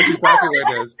 Yeah. That's exactly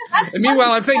what it is. And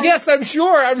meanwhile, I'm saying, yes, I'm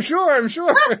sure. Well,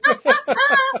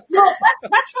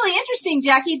 that's really interesting,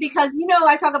 Jacqui, because,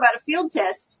 I talk about a field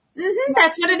test. Mm-hmm,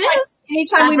 that's what it is.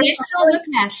 Anytime we make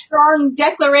a strong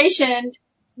declaration,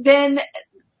 then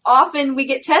often we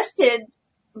get tested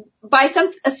by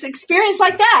some experience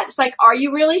like that. It's like, are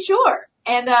you really sure?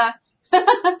 And,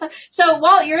 so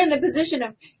while you're in the position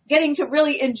of getting to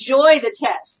really enjoy the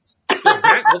test.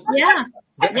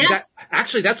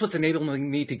 Actually, that's what's enabling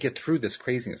me to get through this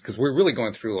craziness, because we're really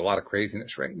going through a lot of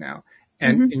craziness right now.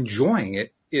 And enjoying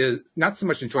it is not so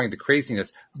much enjoying the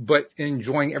craziness, but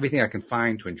enjoying everything I can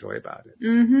find to enjoy about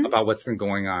it, about what's been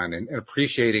going on, and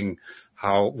appreciating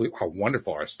how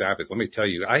wonderful our staff is. Let me tell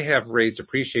you, I have raised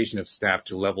appreciation of staff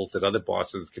to levels that other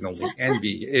bosses can only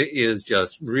envy. It is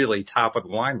just really top of the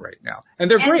line right now.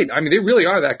 And they're great. I mean, they really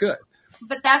are that good.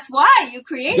 But that's why you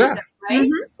created them, right?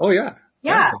 Mm-hmm. Oh, yeah.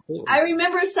 Yeah. Absolutely. I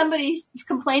remember somebody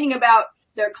complaining about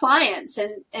their clients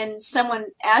and someone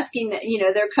asking,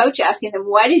 their coach asking them,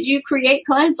 why did you create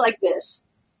clients like this?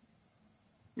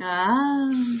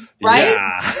 Ah. Right?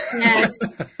 Yeah. Yes.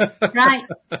 Right.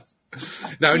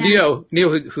 Now, Neil,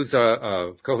 who's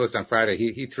a co-host on Friday,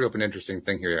 he threw up an interesting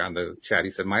thing here on the chat. He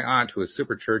said, my aunt, who is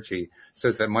super churchy,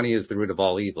 says that money is the root of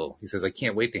all evil. He says, I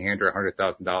can't wait to hand her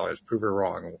 $100,000. Prove her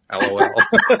wrong. LOL.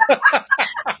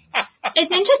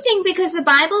 It's interesting because the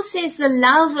Bible says the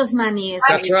love of money is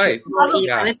That's right. evil.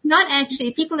 Yeah. It's not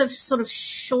actually. People have sort of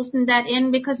shortened that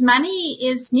in because money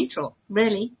is neutral,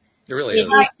 really. It really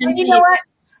is. And you know what?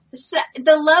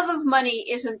 The love of money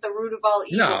isn't the root of all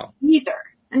evil either.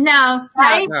 No.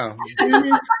 Right? No.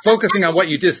 Focusing on what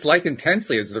you dislike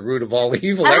intensely is the root of all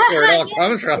evil. That's where it all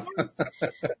comes from.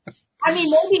 I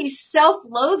mean, maybe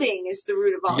self-loathing is the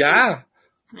root of all evil.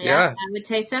 Yeah. I would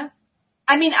say so.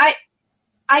 I mean,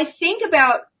 I think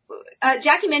about,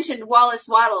 Jacqui mentioned Wallace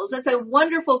Wattles. That's a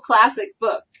wonderful classic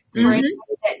book for anybody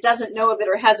that doesn't know of it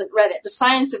or hasn't read it. The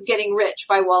Science of Getting Rich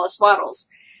by Wallace Wattles.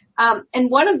 And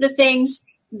one of the things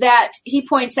that he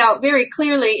points out very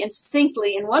clearly and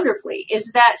succinctly and wonderfully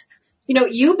is that,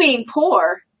 you being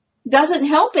poor doesn't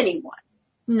help anyone.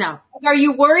 No. Are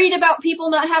you worried about people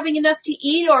not having enough to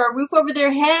eat or a roof over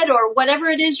their head or whatever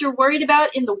it is you're worried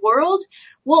about in the world?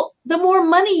 Well, the more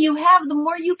money you have, the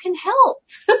more you can help.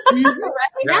 Right?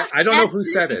 Yeah, I don't know who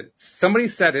said it. Somebody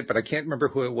said it, but I can't remember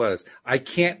who it was. I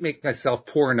can't make myself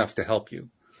poor enough to help you.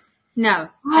 No,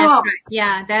 that's right.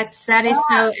 Yeah, that is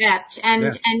so apt.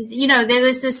 And there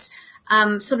was this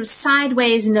sort of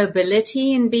sideways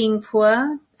nobility in being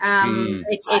poor. I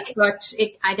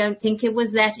don't think it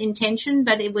was that intention,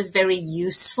 but it was very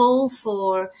useful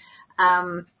for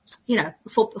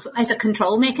as a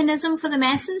control mechanism for the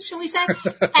masses, shall we say?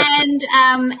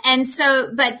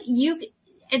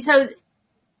 So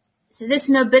this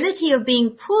nobility of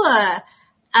being poor,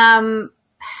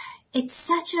 it's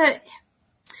such a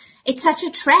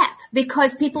trap,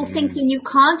 because people think that you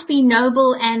can't be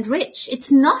noble and rich.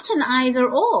 It's not an either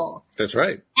or. That's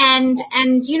right.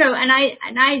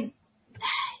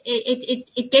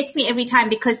 It gets me every time,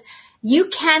 because you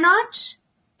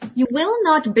will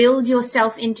not build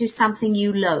yourself into something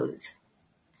you loathe.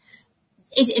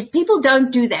 People don't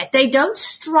do that. They don't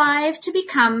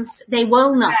they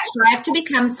will not strive to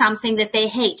become something that they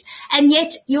hate. And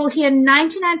yet you'll hear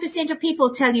 99% of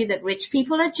people tell you that rich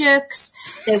people are jerks.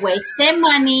 They waste their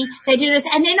money. They do this.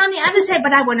 And then on the other side,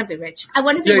 but I want to be rich. I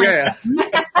want to be rich.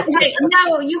 It's like,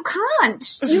 no, you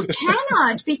can't. You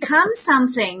cannot become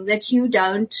something that you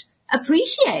don't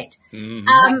appreciate.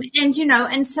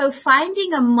 And so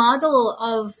finding a model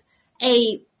of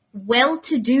a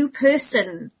well-to-do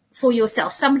person for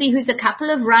yourself, somebody who's a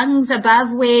couple of rungs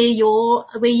above where you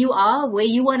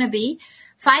want to be,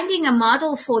 finding a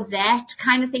model for that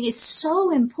kind of thing is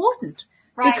so important.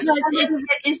 Right. Because Right.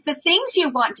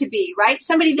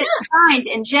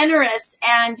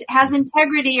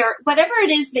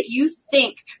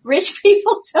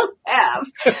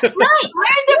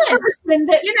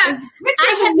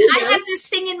 I have this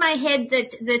thing in my head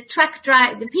that the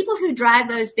people who drive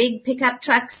those big pickup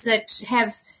trucks that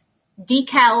have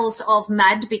decals of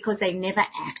mud, because they never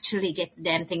actually get the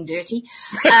damn thing dirty.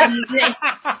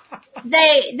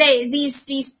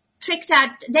 These tricked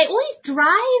out, they always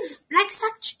drive like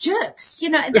such jerks,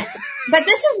 but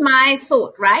this is my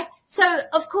thought, right? So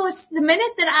of course, the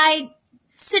minute that I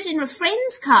sit in a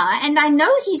friend's car and I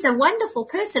know he's a wonderful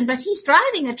person, but he's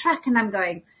driving a truck, and I'm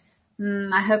going,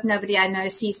 I hope nobody I know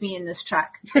sees me in this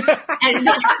truck. But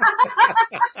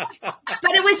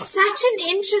it was such an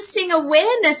interesting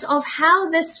awareness of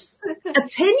how this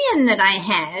opinion that I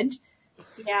had,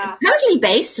 totally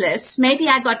baseless. Maybe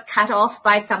I got cut off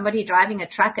by somebody driving a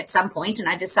truck at some point, and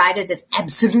I decided that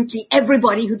absolutely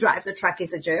everybody who drives a truck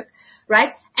is a jerk,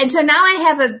 right? And so now I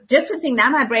have a different thing.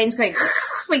 Now my brain's going,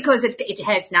 because it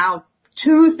has now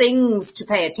two things to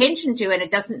pay attention to, and it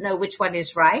doesn't know which one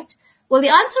is right. Well, the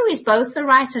answer is both are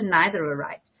right and neither are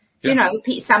right. Yeah.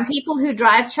 Some people who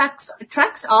drive trucks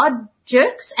are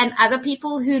jerks, and other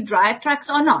people who drive trucks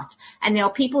are not. And there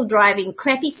are people driving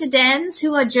crappy sedans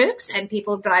who are jerks, and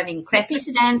people driving crappy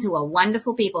sedans who are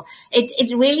wonderful people.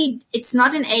 It's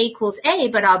not an A equals A,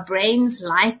 but our brains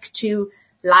like to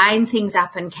line things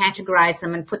up and categorize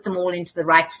them and put them all into the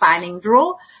right filing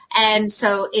drawer. And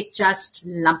so it just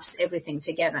lumps everything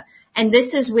together. And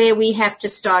this is where we have to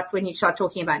start when you start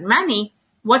talking about money.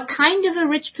 What kind of a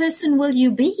rich person will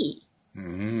you be?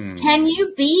 Can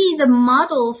you be the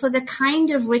model for the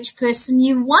kind of rich person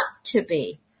you want to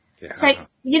be? Yeah. It's like,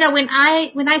 when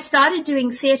I started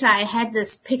doing theater, I had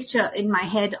this picture in my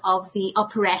head of the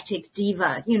operatic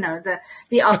diva,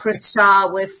 the opera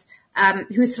star with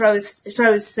who throws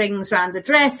things around the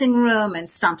dressing room and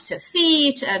stomps her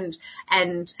feet and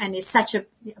is such a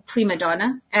prima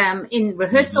donna in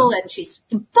rehearsal, and she's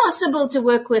impossible to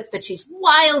work with, but she's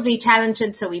wildly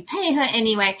talented, so we pay her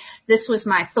anyway. This was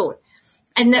my thought.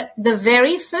 And the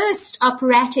very first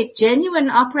genuine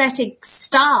operatic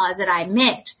star that I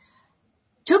met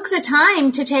took the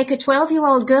time to take a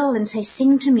 12-year-old girl and say,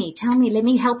 sing to me, tell me, let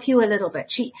me help you a little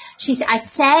bit. I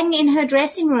sang in her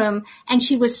dressing room, and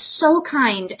she was so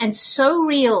kind and so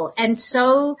real and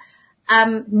so,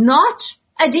 not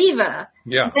a diva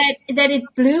that it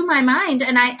blew my mind.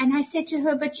 And I said to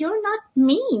her, but you're not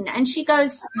mean. And she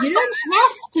goes, you don't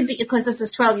have to be, because this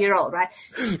is 12-year-old, right?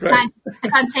 I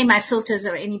can't say my filters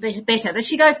are any better, but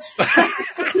she goes,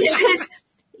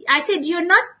 I said, you're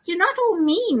not all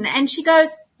mean. And she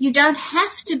goes, you don't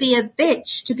have to be a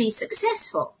bitch to be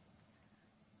successful.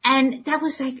 And that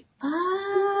was like,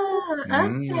 oh,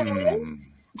 okay.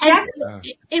 And so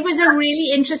it was a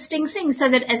really interesting thing. So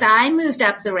that as I moved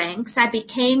up the ranks, I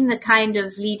became the kind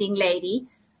of leading lady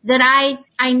that I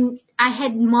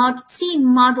had seen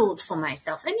modeled for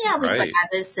myself. And we've got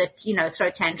others that, throw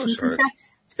tantrums and stuff,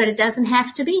 but it doesn't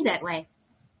have to be that way.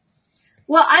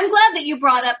 Well, I'm glad that you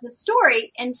brought up the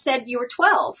story and said you were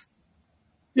 12,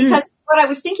 because what I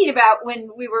was thinking about when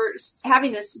we were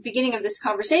having this beginning of this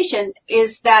conversation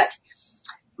is that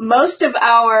most of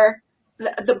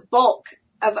the bulk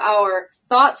our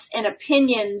thoughts and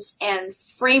opinions and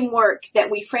framework that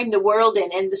we frame the world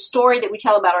in, and the story that we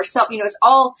tell about ourselves, it's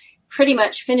all pretty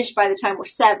much finished by the time we're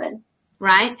 7.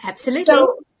 Right. Absolutely.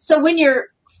 So when you're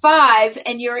 5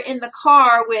 and you're in the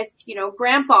car with,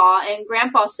 grandpa, and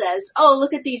grandpa says, "Oh,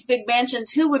 look at these big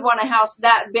mansions. Who would want a house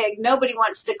that big? Nobody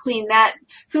wants to clean that.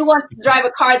 Who wants to drive a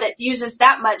car that uses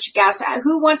that much gas?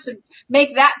 Who wants to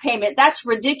make that payment? That's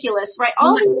ridiculous," right?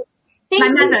 All these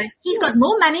things. My mother, he's got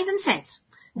more money than sense.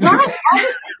 Right.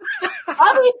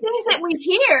 All these things that we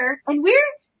hear, and we're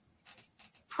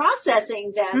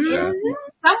processing them in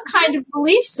some kind of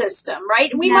belief system,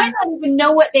 right? We might not even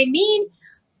know what they mean,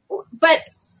 but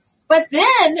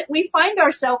then we find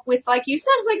ourselves with, like you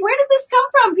said, it's like, where did this come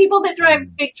from? People that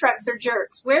drive big trucks are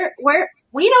jerks. Where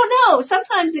we don't know.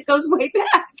 Sometimes it goes way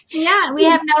back. Yeah, we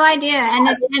have no idea,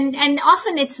 and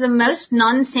often it's the most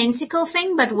nonsensical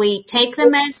thing, but we take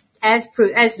them as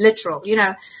literal.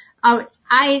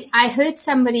 I heard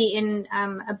somebody in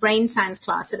a brain science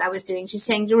class that I was doing. She's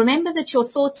saying, remember that your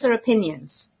thoughts are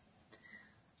opinions.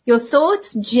 Your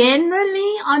thoughts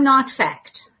generally are not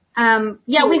fact.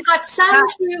 We've got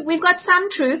some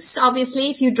truths. Obviously,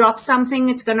 if you drop something,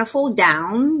 it's going to fall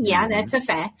down. Yeah, that's a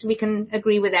fact. We can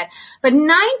agree with that. But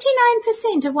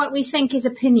 99% of what we think is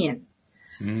opinion.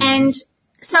 And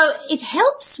so it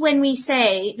helps when we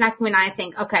say, like when I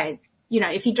think, okay,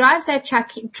 if he drives that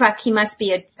truck, he must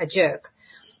be a jerk.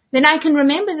 Then I can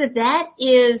remember that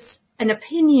is an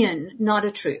opinion, not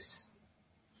a truth.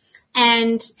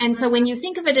 And so when you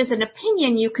think of it as an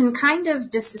opinion, you can kind of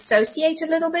disassociate a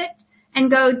little bit and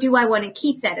go, do I want to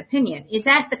keep that opinion? Is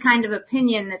that the kind of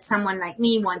opinion that someone like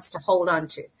me wants to hold on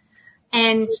to?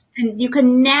 And you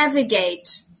can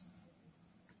navigate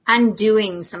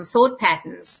undoing some thought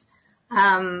patterns,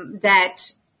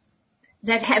 that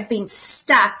have been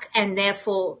stuck, and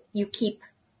therefore you keep,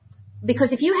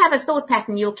 because if you have a thought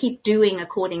pattern, you'll keep doing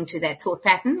according to that thought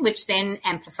pattern, which then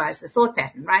amplifies the thought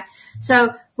pattern, right?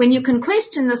 So when you can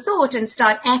question the thought and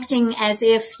start acting as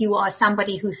if you are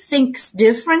somebody who thinks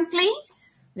differently,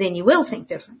 then you will think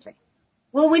differently.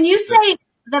 Well, when you say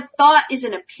the thought is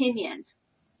an opinion,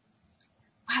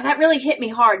 wow, that really hit me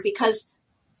hard, because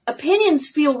opinions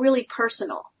feel really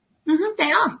personal.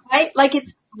 They are. Right? Like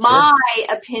it's my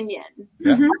opinion.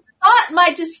 Yeah. Thought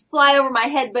might just fly over my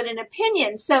head, but an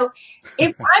opinion. So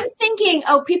if I'm thinking,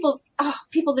 people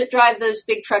that drive those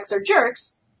big trucks are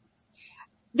jerks,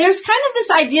 there's kind of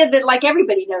this idea that like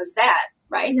everybody knows that,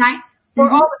 right? Right. Or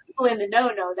all the people in the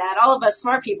know that. All of us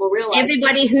smart people realize.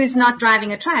 Everybody who's not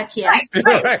driving a truck, yes.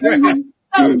 Right. So,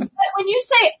 but when you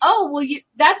say,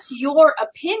 that's your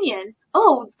opinion,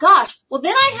 oh gosh, well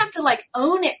then I have to like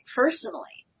own it personally.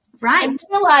 Right. And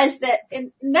realize that,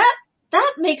 and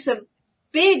that makes a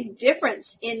big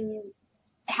difference in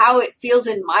how it feels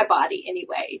in my body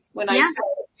anyway. When I say,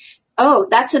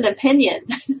 that's an opinion.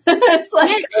 It's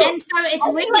like, and so it's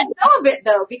really let go of it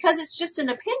though, because it's just an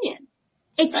opinion.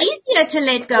 It's easier to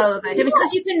let go of it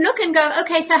because you can look and go,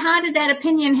 okay, so how did that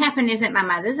opinion happen? Is it my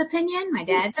mother's opinion? My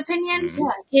dad's opinion?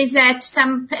 Yeah. Is that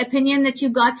some opinion that you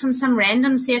got from some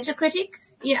random theater critic?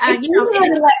 Yeah,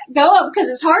 to let go of because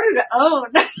it's harder to own.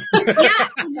 Yeah,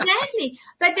 exactly.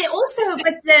 But the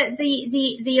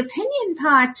opinion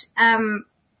part,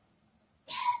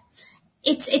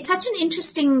 it's such an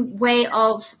interesting way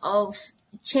of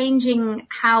changing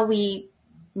how we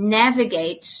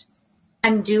navigate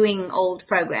undoing old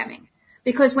programming.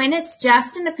 Because when it's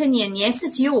just an opinion, yes,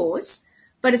 it's yours,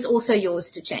 but it's also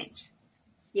yours to change.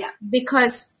 Yeah.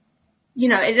 Because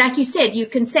like you said, you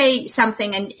can say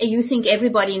something and you think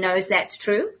everybody knows that's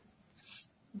true,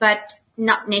 but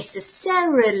not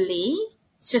necessarily.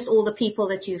 It's just all the people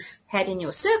that you've had in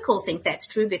your circle think that's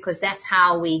true because that's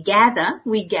how we gather.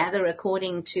 We gather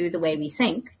according to the way we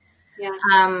think. Yeah.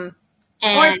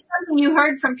 Or it's something you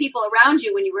heard from people around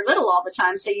you when you were little all the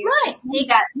time. So you make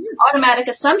that automatic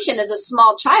assumption as a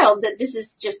small child that this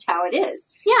is just how it is.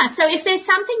 Yeah. So if there's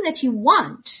something that you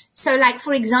want, so like,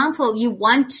 for example, you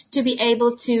want to be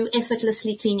able to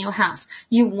effortlessly clean your house.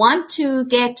 You want to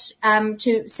get,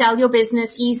 to sell your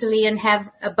business easily and have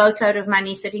a boatload of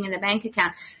money sitting in a bank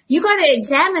account. You got to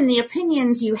examine the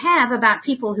opinions you have about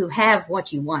people who have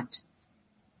what you want.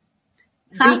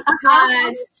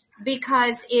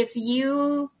 Because if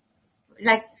you,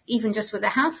 like even just with the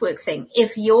housework thing,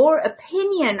 if your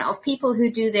opinion of people who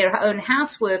do their own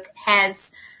housework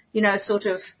has, sort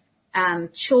of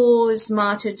chores,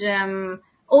 martyrdom,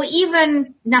 or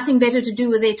even nothing better to do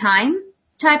with their time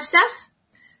type stuff,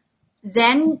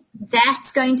 then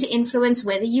that's going to influence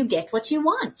whether you get what you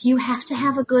want. You have to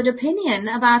have a good opinion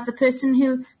about the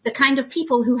kind of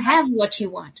people who have what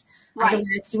you want. Right.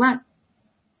 Otherwise you won't.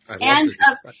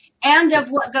 and of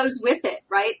what goes with it,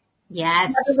 right? Yes.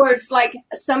 In other words, like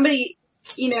somebody,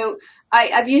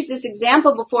 I've used this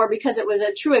example before because it was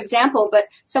a true example, but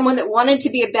someone that wanted to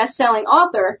be a best-selling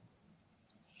author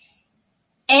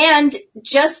and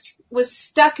just was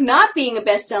stuck not being a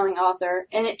best-selling author.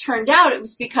 And it turned out it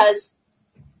was because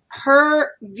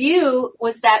her view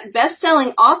was that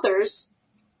best-selling authors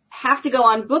have to go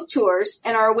on book tours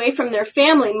and are away from their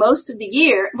family most of the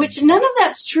year, which none of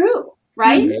that's true,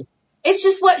 right? Mm-hmm. It's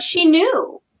just what she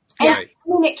knew. And right. I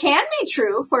mean, it can be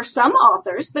true for some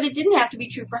authors, but it didn't have to be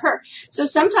true for her. So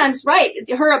sometimes, right,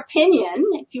 her opinion,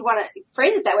 if you want to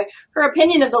phrase it that way, her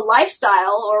opinion of the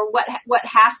lifestyle or what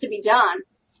has to be done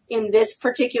in this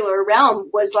particular realm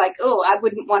was like, oh, I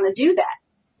wouldn't want to do that.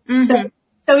 Mm-hmm.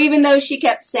 So even though she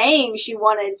kept saying she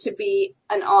wanted to be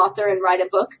an author and write a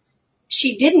book,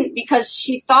 she didn't because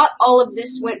she thought all of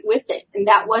this went with it. And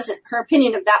that wasn't, her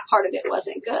opinion of that part of it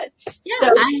wasn't good. Yeah,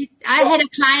 so I had a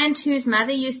client whose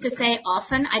mother used to say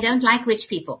often, I don't like rich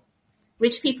people.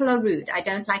 Rich people are rude. I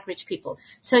don't like rich people.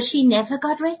 So she never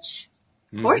got rich.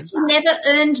 Mm-hmm. She never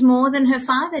earned more than her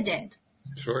father did.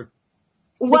 Sure.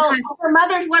 Well, her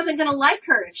mother wasn't going to like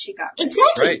her if she got rich.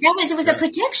 Exactly. Right. It was a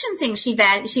protection thing. She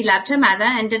loved her mother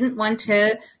and didn't want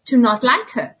her to not like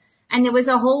her. And there was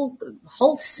a whole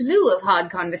slew of hard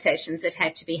conversations that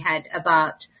had to be had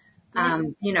about,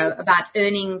 about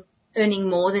earning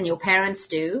more than your parents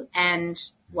do and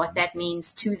what that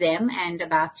means to them and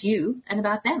about you and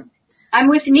about them. I'm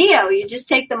with Neo. You just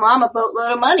take the mom a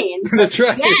boatload of money and that's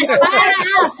right. Yes, buy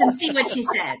a house and see what she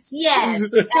says. Yes,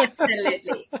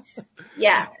 absolutely.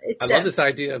 Yeah. I love this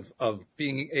idea of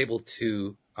being able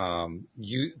to,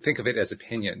 you think of it as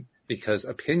opinion, because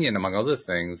opinion, among other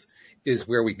things, is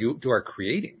where we do our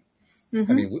creating.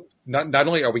 Mm-hmm. I mean, not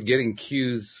only are we getting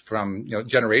cues from,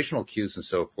 generational cues and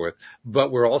so forth,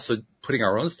 but we're also putting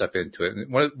our own stuff into it.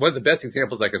 And one of the best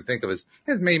examples I can think of is,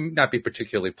 it may not be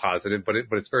particularly positive, but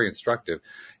it's very instructive.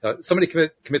 Somebody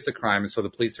commits a crime, and so the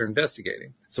police are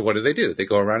investigating. So what do? They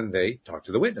go around and they talk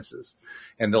to the witnesses.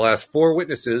 And they'll ask 4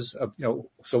 witnesses,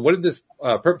 so what did this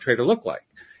perpetrator look like?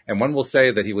 And one will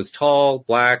say that he was tall,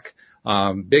 black,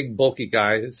 big, bulky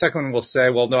guy. The second one will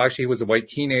say, well, no, actually he was a white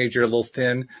teenager, a little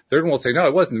thin. Third one will say, no,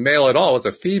 it wasn't male at all. It was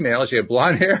a female. She had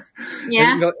blonde hair.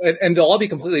 Yeah. And they'll all be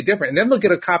completely different. And then they'll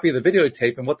get a copy of the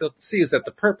videotape, and what they'll see is that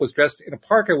the perp was dressed in a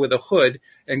parka with a hood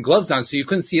and gloves on, so you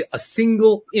couldn't see a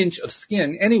single inch of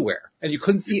skin anywhere. And you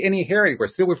couldn't see any hair anywhere.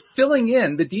 So they were filling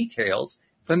in the details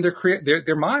from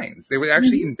their minds. They were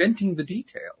actually inventing the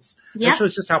details. Yeah. That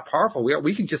shows just how powerful we are.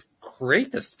 We can just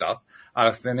create this stuff out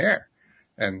of thin air.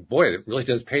 And boy, it really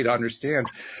does pay to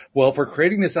understand, well, if we're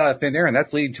creating this out of thin air and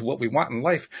that's leading to what we want in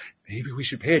life, maybe we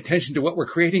should pay attention to what we're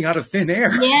creating out of thin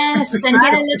air. Yes, and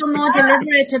get a little more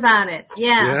deliberate about it.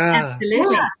 Yeah.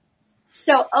 Absolutely. Yeah.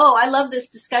 So, I love this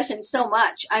discussion so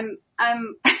much. I'm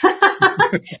I'm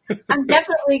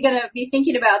definitely going to be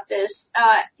thinking about this,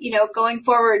 going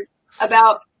forward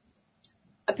about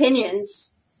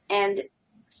opinions and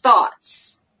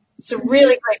thoughts. It's a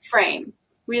really great frame.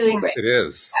 Really great. It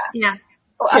is. Yeah.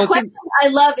 A question I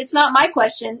love, it's not my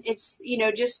question, it's,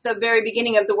 just the very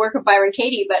beginning of the work of Byron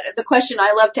Katie, but the question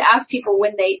I love to ask people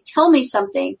when they tell me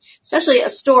something, especially a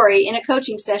story in a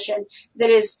coaching session that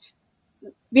is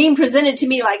being presented to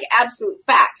me like absolute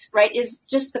fact, right, is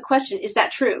just the question, is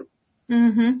that true?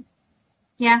 Mm-hmm.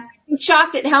 Yeah. I'm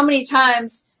shocked at how many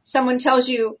times someone tells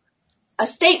you a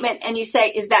statement and you say,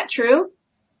 is that true?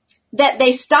 That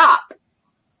they stop.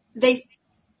 They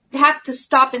have to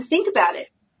stop and think about it.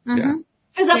 Mm-hmm. Yeah.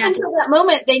 Because up until that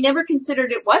moment, they never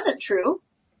considered it wasn't true.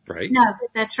 Right. No,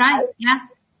 that's right. Yeah.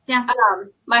 Yeah.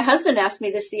 My husband asked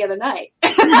me this the other night.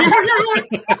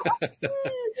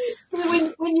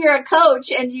 when you're a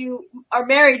coach and you are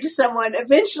married to someone,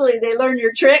 eventually they learn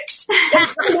your tricks and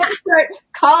they start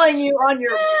calling you on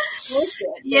your bullshit.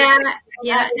 Yeah,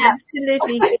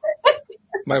 absolutely.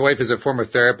 My wife is a former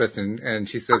therapist, and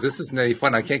she says, this isn't any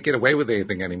fun. I can't get away with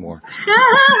anything anymore.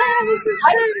 This is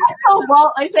true. I told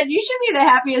Walt, I said, you should be the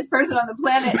happiest person on the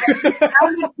planet.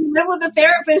 You live with a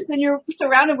therapist and you're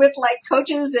surrounded with like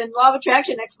coaches and law of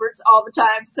attraction experts all the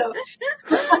time. So,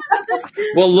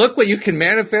 well, look what you can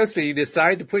manifest when you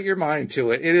decide to put your mind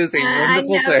to it. It is a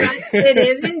wonderful thing. It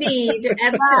is indeed.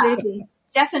 Absolutely.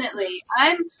 Definitely.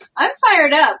 I'm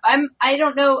fired up. I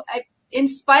don't know. In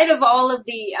spite of all of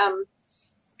the,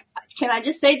 can I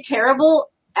just say terrible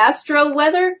astro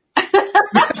weather?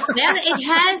 Well, it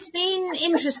has been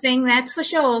interesting, that's for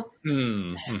sure.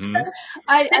 Mm-hmm.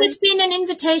 But it's been an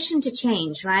invitation to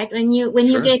change, right? When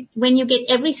you get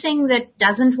everything that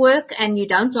doesn't work and you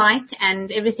don't like,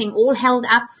 and everything all held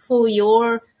up for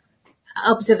your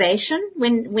observation.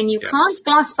 When you can't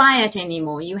gloss by it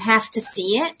anymore, you have to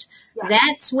see it. Yeah.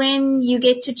 That's when you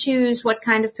get to choose what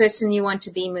kind of person you want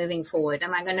to be moving forward.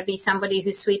 Am I going to be somebody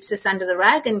who sweeps this under the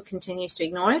rug and continues to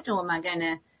ignore it, or am I going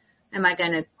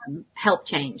to help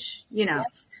change?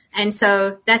 And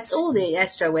so that's all the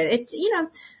astro weather.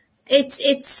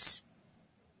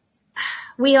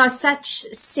 We are such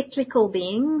cyclical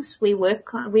beings. We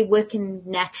work in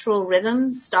natural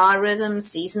rhythms, star rhythms,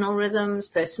 seasonal rhythms,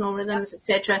 personal rhythms,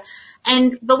 etc.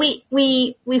 But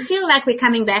we feel like we're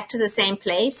coming back to the same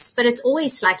place, but it's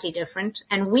always slightly different,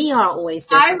 and we are always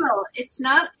different. Spiral. It's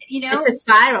not, It's a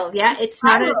spiral, yeah. It's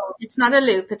not a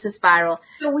loop. It's a spiral.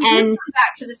 So we do come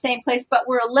back to the same place, but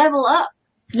we're a level up.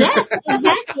 Yes,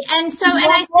 exactly. And so,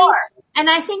 and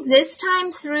I think this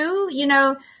time through,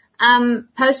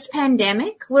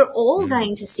 post-pandemic, we're all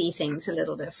going to see things a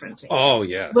little differently. Oh,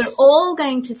 yes. We're all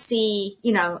going to see,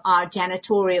 our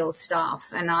janitorial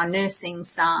staff and our nursing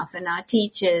staff and our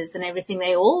teachers and everything.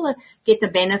 They all get the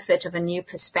benefit of a new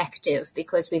perspective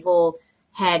because we've all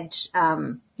had,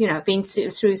 been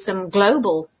through some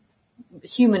global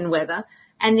human weather,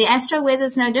 and the astro weather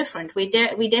is no different. We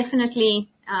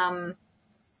definitely,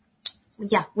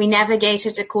 we navigate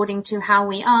it according to how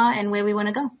we are and where we want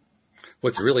to go.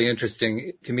 What's really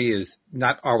interesting to me is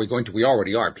not are we going to, we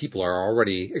already are. People are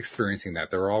already experiencing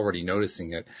that. They're already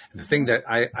noticing it. And the thing that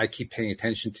I keep paying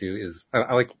attention to is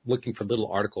I like looking for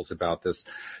little articles about this.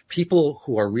 People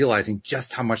who are realizing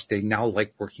just how much they now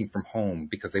like working from home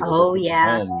because they were working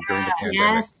from home during the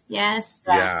pandemic. Yes.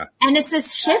 Yeah. And it's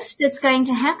this shift that's going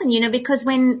to happen, because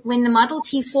when the Model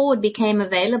T Ford became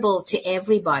available to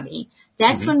everybody,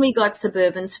 that's when we got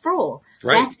suburban sprawl.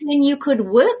 Right. That's when you could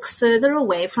work further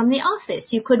away from the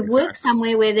office. You could work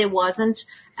somewhere where there wasn't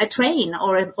a train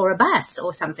or a bus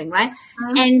or something, right?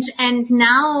 And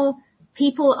now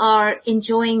people are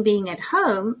enjoying being at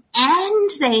home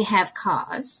and they have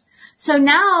cars. So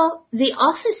now the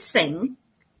office thing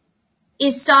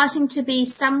is starting to be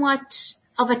somewhat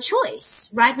of a choice,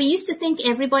 right? We used to think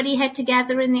everybody had to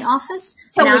gather in the office.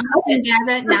 Now we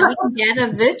can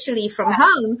gather virtually from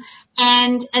home.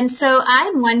 And so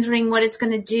I'm wondering what it's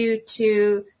going to do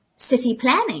to city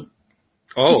planning.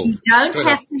 If you don't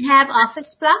have to have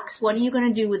office blocks, what are you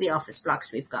going to do with the office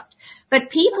blocks we've got?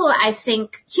 But people, I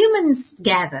think, humans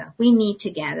gather. We need to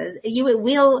gather.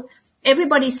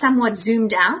 Everybody's somewhat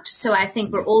zoomed out. So I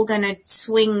think we're all going to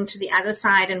swing to the other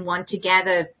side and want to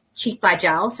gather cheek by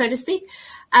jowl, so to speak.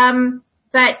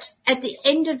 But at the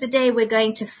end of the day, we're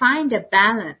going to find a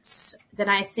balance that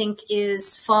I think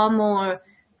is far more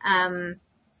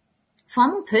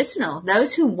personal.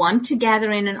 Those who want to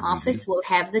gather in an office will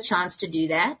have the chance to do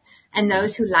that. And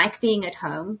those who like being at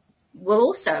home will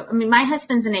also. I mean, my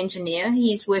husband's an engineer.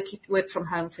 He's worked from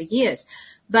home for years.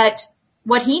 But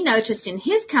what he noticed in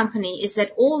his company is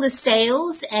that all the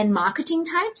sales and marketing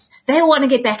types, they all want to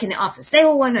get back in the office. They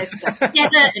all want to get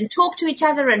together and talk to each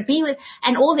other and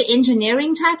and all the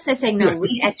engineering types, they say, no,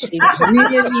 we actually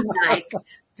really like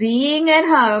being at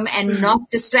home and not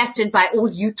distracted by all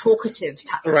you talkative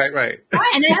types. Right.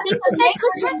 And I think that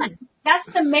could happen. That's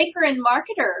the maker and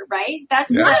marketer, right?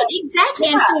 That's right, exactly.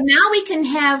 Yeah. And so now we can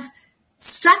have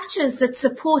structures that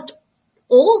support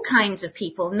all kinds of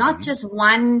people, not just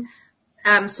one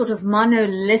sort of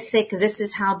monolithic, this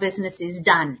is how business is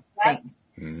done thing.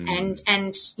 And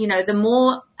the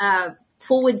more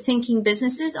forward-thinking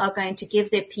businesses are going to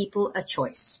give their people a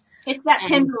choice. It's that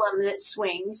pendulum that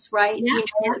swings, right? Yeah,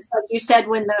 it's like you said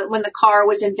when the car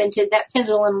was invented, that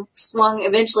pendulum swung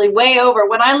eventually way over.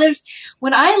 When I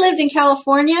lived in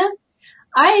California,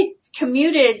 I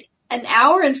commuted an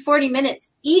hour and 40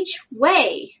 minutes each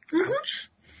way.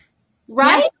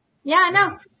 Right? Yeah, I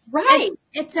know. Right.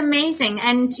 It's amazing.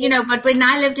 And, but when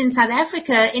I lived in South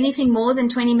Africa, anything more than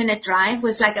 20-minute drive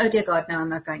was like, oh dear God, no, I'm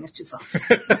not going. It's too far.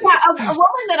 Yeah, a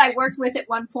woman that I worked with at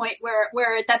one point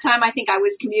where at that time I think I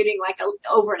was commuting like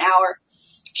over an hour.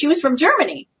 She was from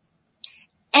Germany.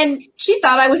 And she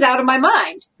thought I was out of my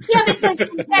mind. Yeah, because in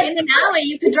an hour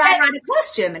you could drive right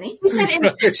across Germany.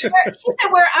 She said,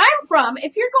 where I'm from,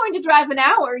 if you're going to drive an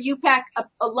hour, you pack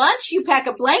a lunch, you pack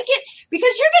a blanket,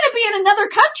 because you're going to be in another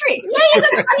country. Yeah, you're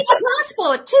going to need a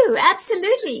passport too.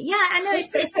 Absolutely. Yeah, I know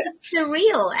it's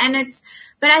surreal,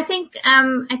 but I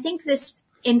think this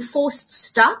enforced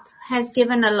stop has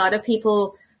given a lot of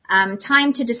people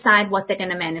time to decide what they're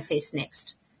going to manifest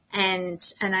next. And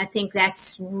I think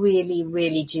that's really,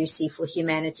 really juicy for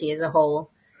humanity as a whole.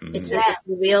 It's a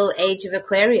real age of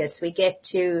Aquarius. We get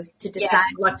to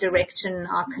decide what direction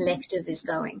our collective is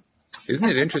going. Isn't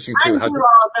it interesting too? Undo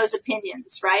all of those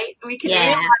opinions, right? We can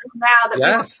realize now that we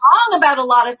were wrong about a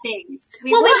lot of things.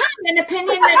 We had an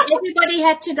opinion that everybody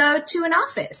had to go to an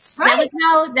office. Right.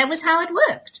 That was how it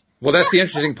worked. Well, that's the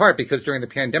interesting part, because during the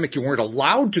pandemic, you weren't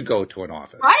allowed to go to an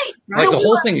office. Right. Like the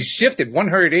whole thing shifted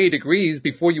 180 degrees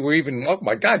before you were even, oh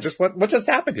my God, just what just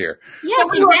happened here?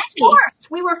 Yes, so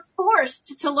we were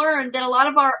forced to learn that a lot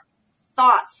of our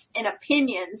thoughts and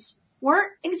opinions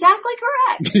weren't exactly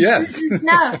correct. Yes.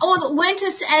 No, or weren't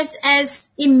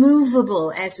as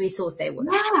immovable as we thought they were.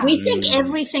 Yeah. We think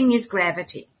everything is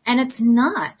gravity, and it's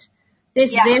not.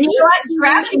 There's very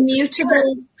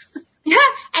immutable.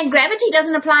 And gravity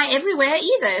doesn't apply everywhere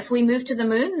either. If we move to the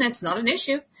moon, that's not an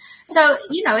issue. So,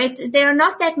 there are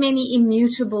not that many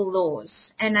immutable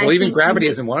laws. And even gravity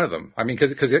isn't one of them. I mean,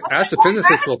 because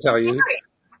astrophysicists will tell you.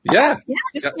 Yeah.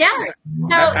 So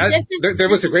there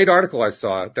was a great article I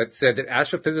saw that said that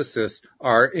astrophysicists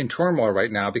are in turmoil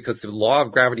right now because the law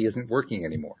of gravity isn't working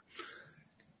anymore.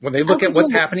 When they look at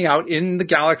what's happening out in the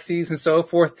galaxies and so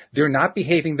forth, they're not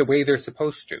behaving the way they're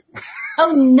supposed to.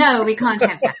 Oh no, we can't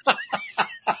have that.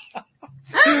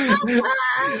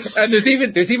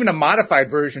 And there's even a modified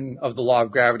version of the law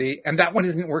of gravity, and that one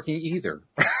isn't working either.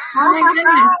 Oh my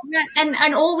goodness.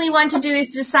 And all we want to do is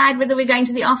decide whether we're going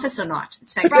to the office or not.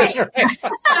 It's like, right.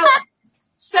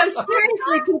 So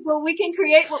seriously, people, we can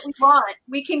create what we want.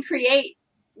 We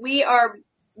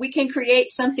can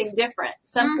create something different,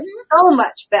 something so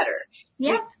much better.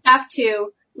 Yeah. We have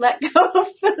to let go of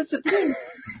those opinions.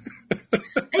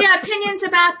 Opinions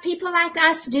about people like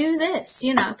us do this,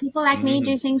 people like me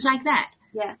do things like that.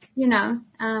 Yeah.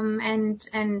 And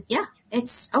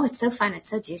it's so fun. It's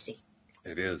so juicy.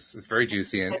 It is. It's very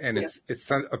juicy, and it's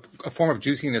a form of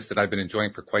juiciness that I've been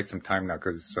enjoying for quite some time now.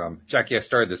 Because Jacqui, I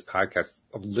started this podcast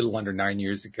a little under 9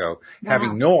 years ago,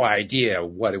 having no idea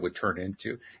what it would turn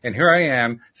into, and here I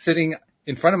am sitting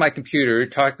in front of my computer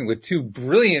talking with two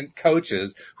brilliant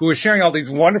coaches who are sharing all these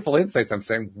wonderful insights. I'm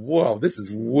saying, whoa, this is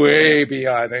way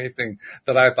beyond anything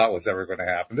that I thought was ever going to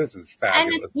happen. This is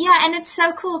fabulous. And it's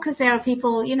so cool because there are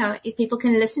people, people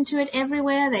can listen to it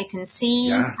everywhere. They can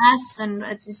see us, and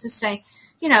it's just to say,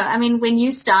 when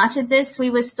you started this,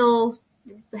 we were still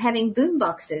having boom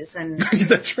boxes and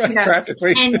that's right,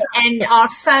 practically. and our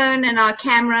phone and our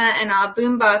camera and our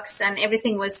boom box and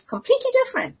everything was completely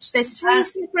different. There's 3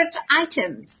 separate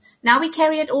items. Now we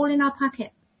carry it all in our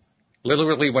pocket.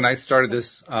 Literally, when I started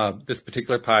this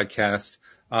particular podcast,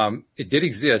 it did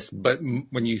exist, but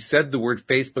when you said the word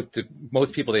Facebook to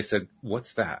most people, they said,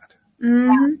 "What's that?"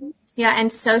 Mm-hmm. Yeah,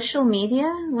 and social media.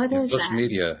 What is that? Social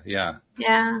media, yeah.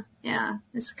 Yeah.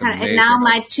 It's kind of, and now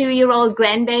my 2-year-old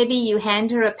grandbaby, you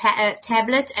hand her a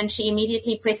tablet and she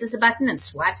immediately presses a button and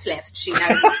swipes left. She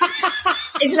knows.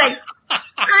 It's like,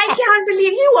 I can't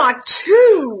believe you are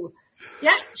 2.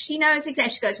 Yeah, she knows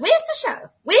exactly. She goes, "Where's the show?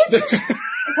 Where's the show?"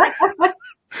 It's like,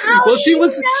 well, she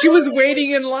was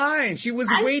waiting in line. She was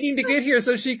waiting to get here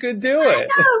so she could do it.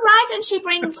 I know, right? And she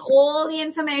brings all the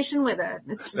information with her.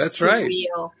 It's just surreal.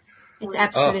 Right. It's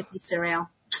absolutely surreal.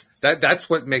 That's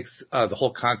what makes the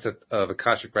whole concept of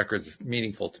Akashic Records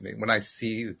meaningful to me. When I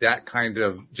see that kind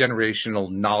of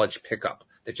generational knowledge pickup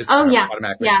that just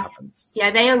automatically happens.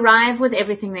 Yeah, they arrive with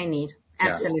everything they need.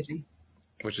 Absolutely.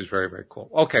 Yeah. Which is very, very cool.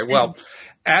 Okay, well,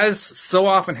 as so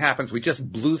often happens, we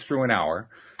just blew through an hour.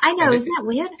 I know, isn't that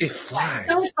weird? It flies.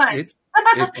 So fun.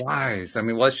 It flies. I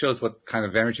mean, well, it shows what kind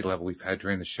of energy level we've had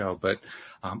during the show. But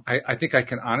I think I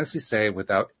can honestly say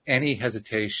without any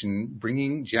hesitation,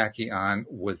 bringing Jacqui on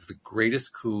was the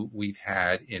greatest coup we've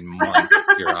had in months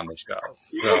here on the show.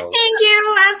 So, thank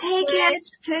you. I'll take it.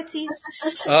 Curtsies.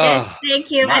 Thank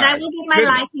you. And I will get my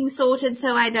lighting sorted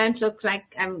so I don't look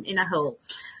like I'm in a hole.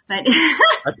 But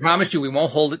I promise you we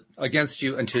won't hold it against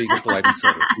you until you get the lighting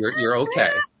sorted. You're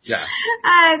okay. Yeah.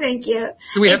 Thank you.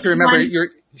 So we have to remember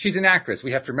she's an actress.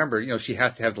 We have to remember, she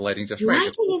has to have the lighting just right.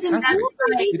 Lighting is important.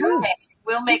 It is.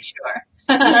 We'll make sure.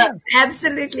 Yes,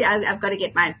 absolutely. I've got to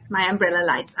get my umbrella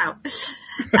lights out.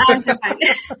 So funny.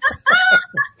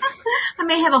 I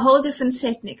may have a whole different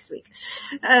set next week.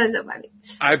 So funny.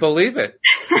 I believe it.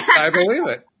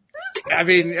 I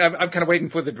mean, I'm kind of waiting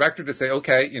for the director to say,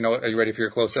 okay, are you ready for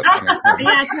your close-up?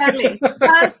 Yeah,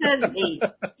 totally.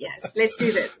 Yes, let's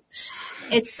do this.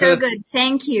 It's so good.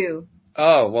 Thank you.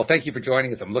 Oh, well, thank you for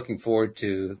joining us. I'm looking forward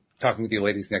to talking with you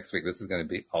ladies next week. This is going to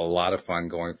be a lot of fun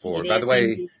going forward. By the way,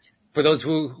 indeed. For those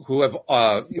who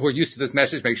are used to this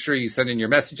message, make sure you send in your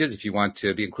messages. If you want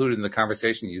to be included in the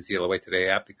conversation, use the LOA Today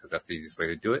app because that's the easiest way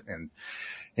to do it. And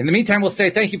in the meantime, we'll say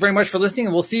thank you very much for listening,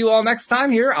 and we'll see you all next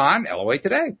time here on LOA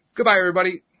Today. Goodbye,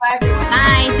 everybody. Bye, everyone.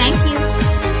 Bye. Thank you.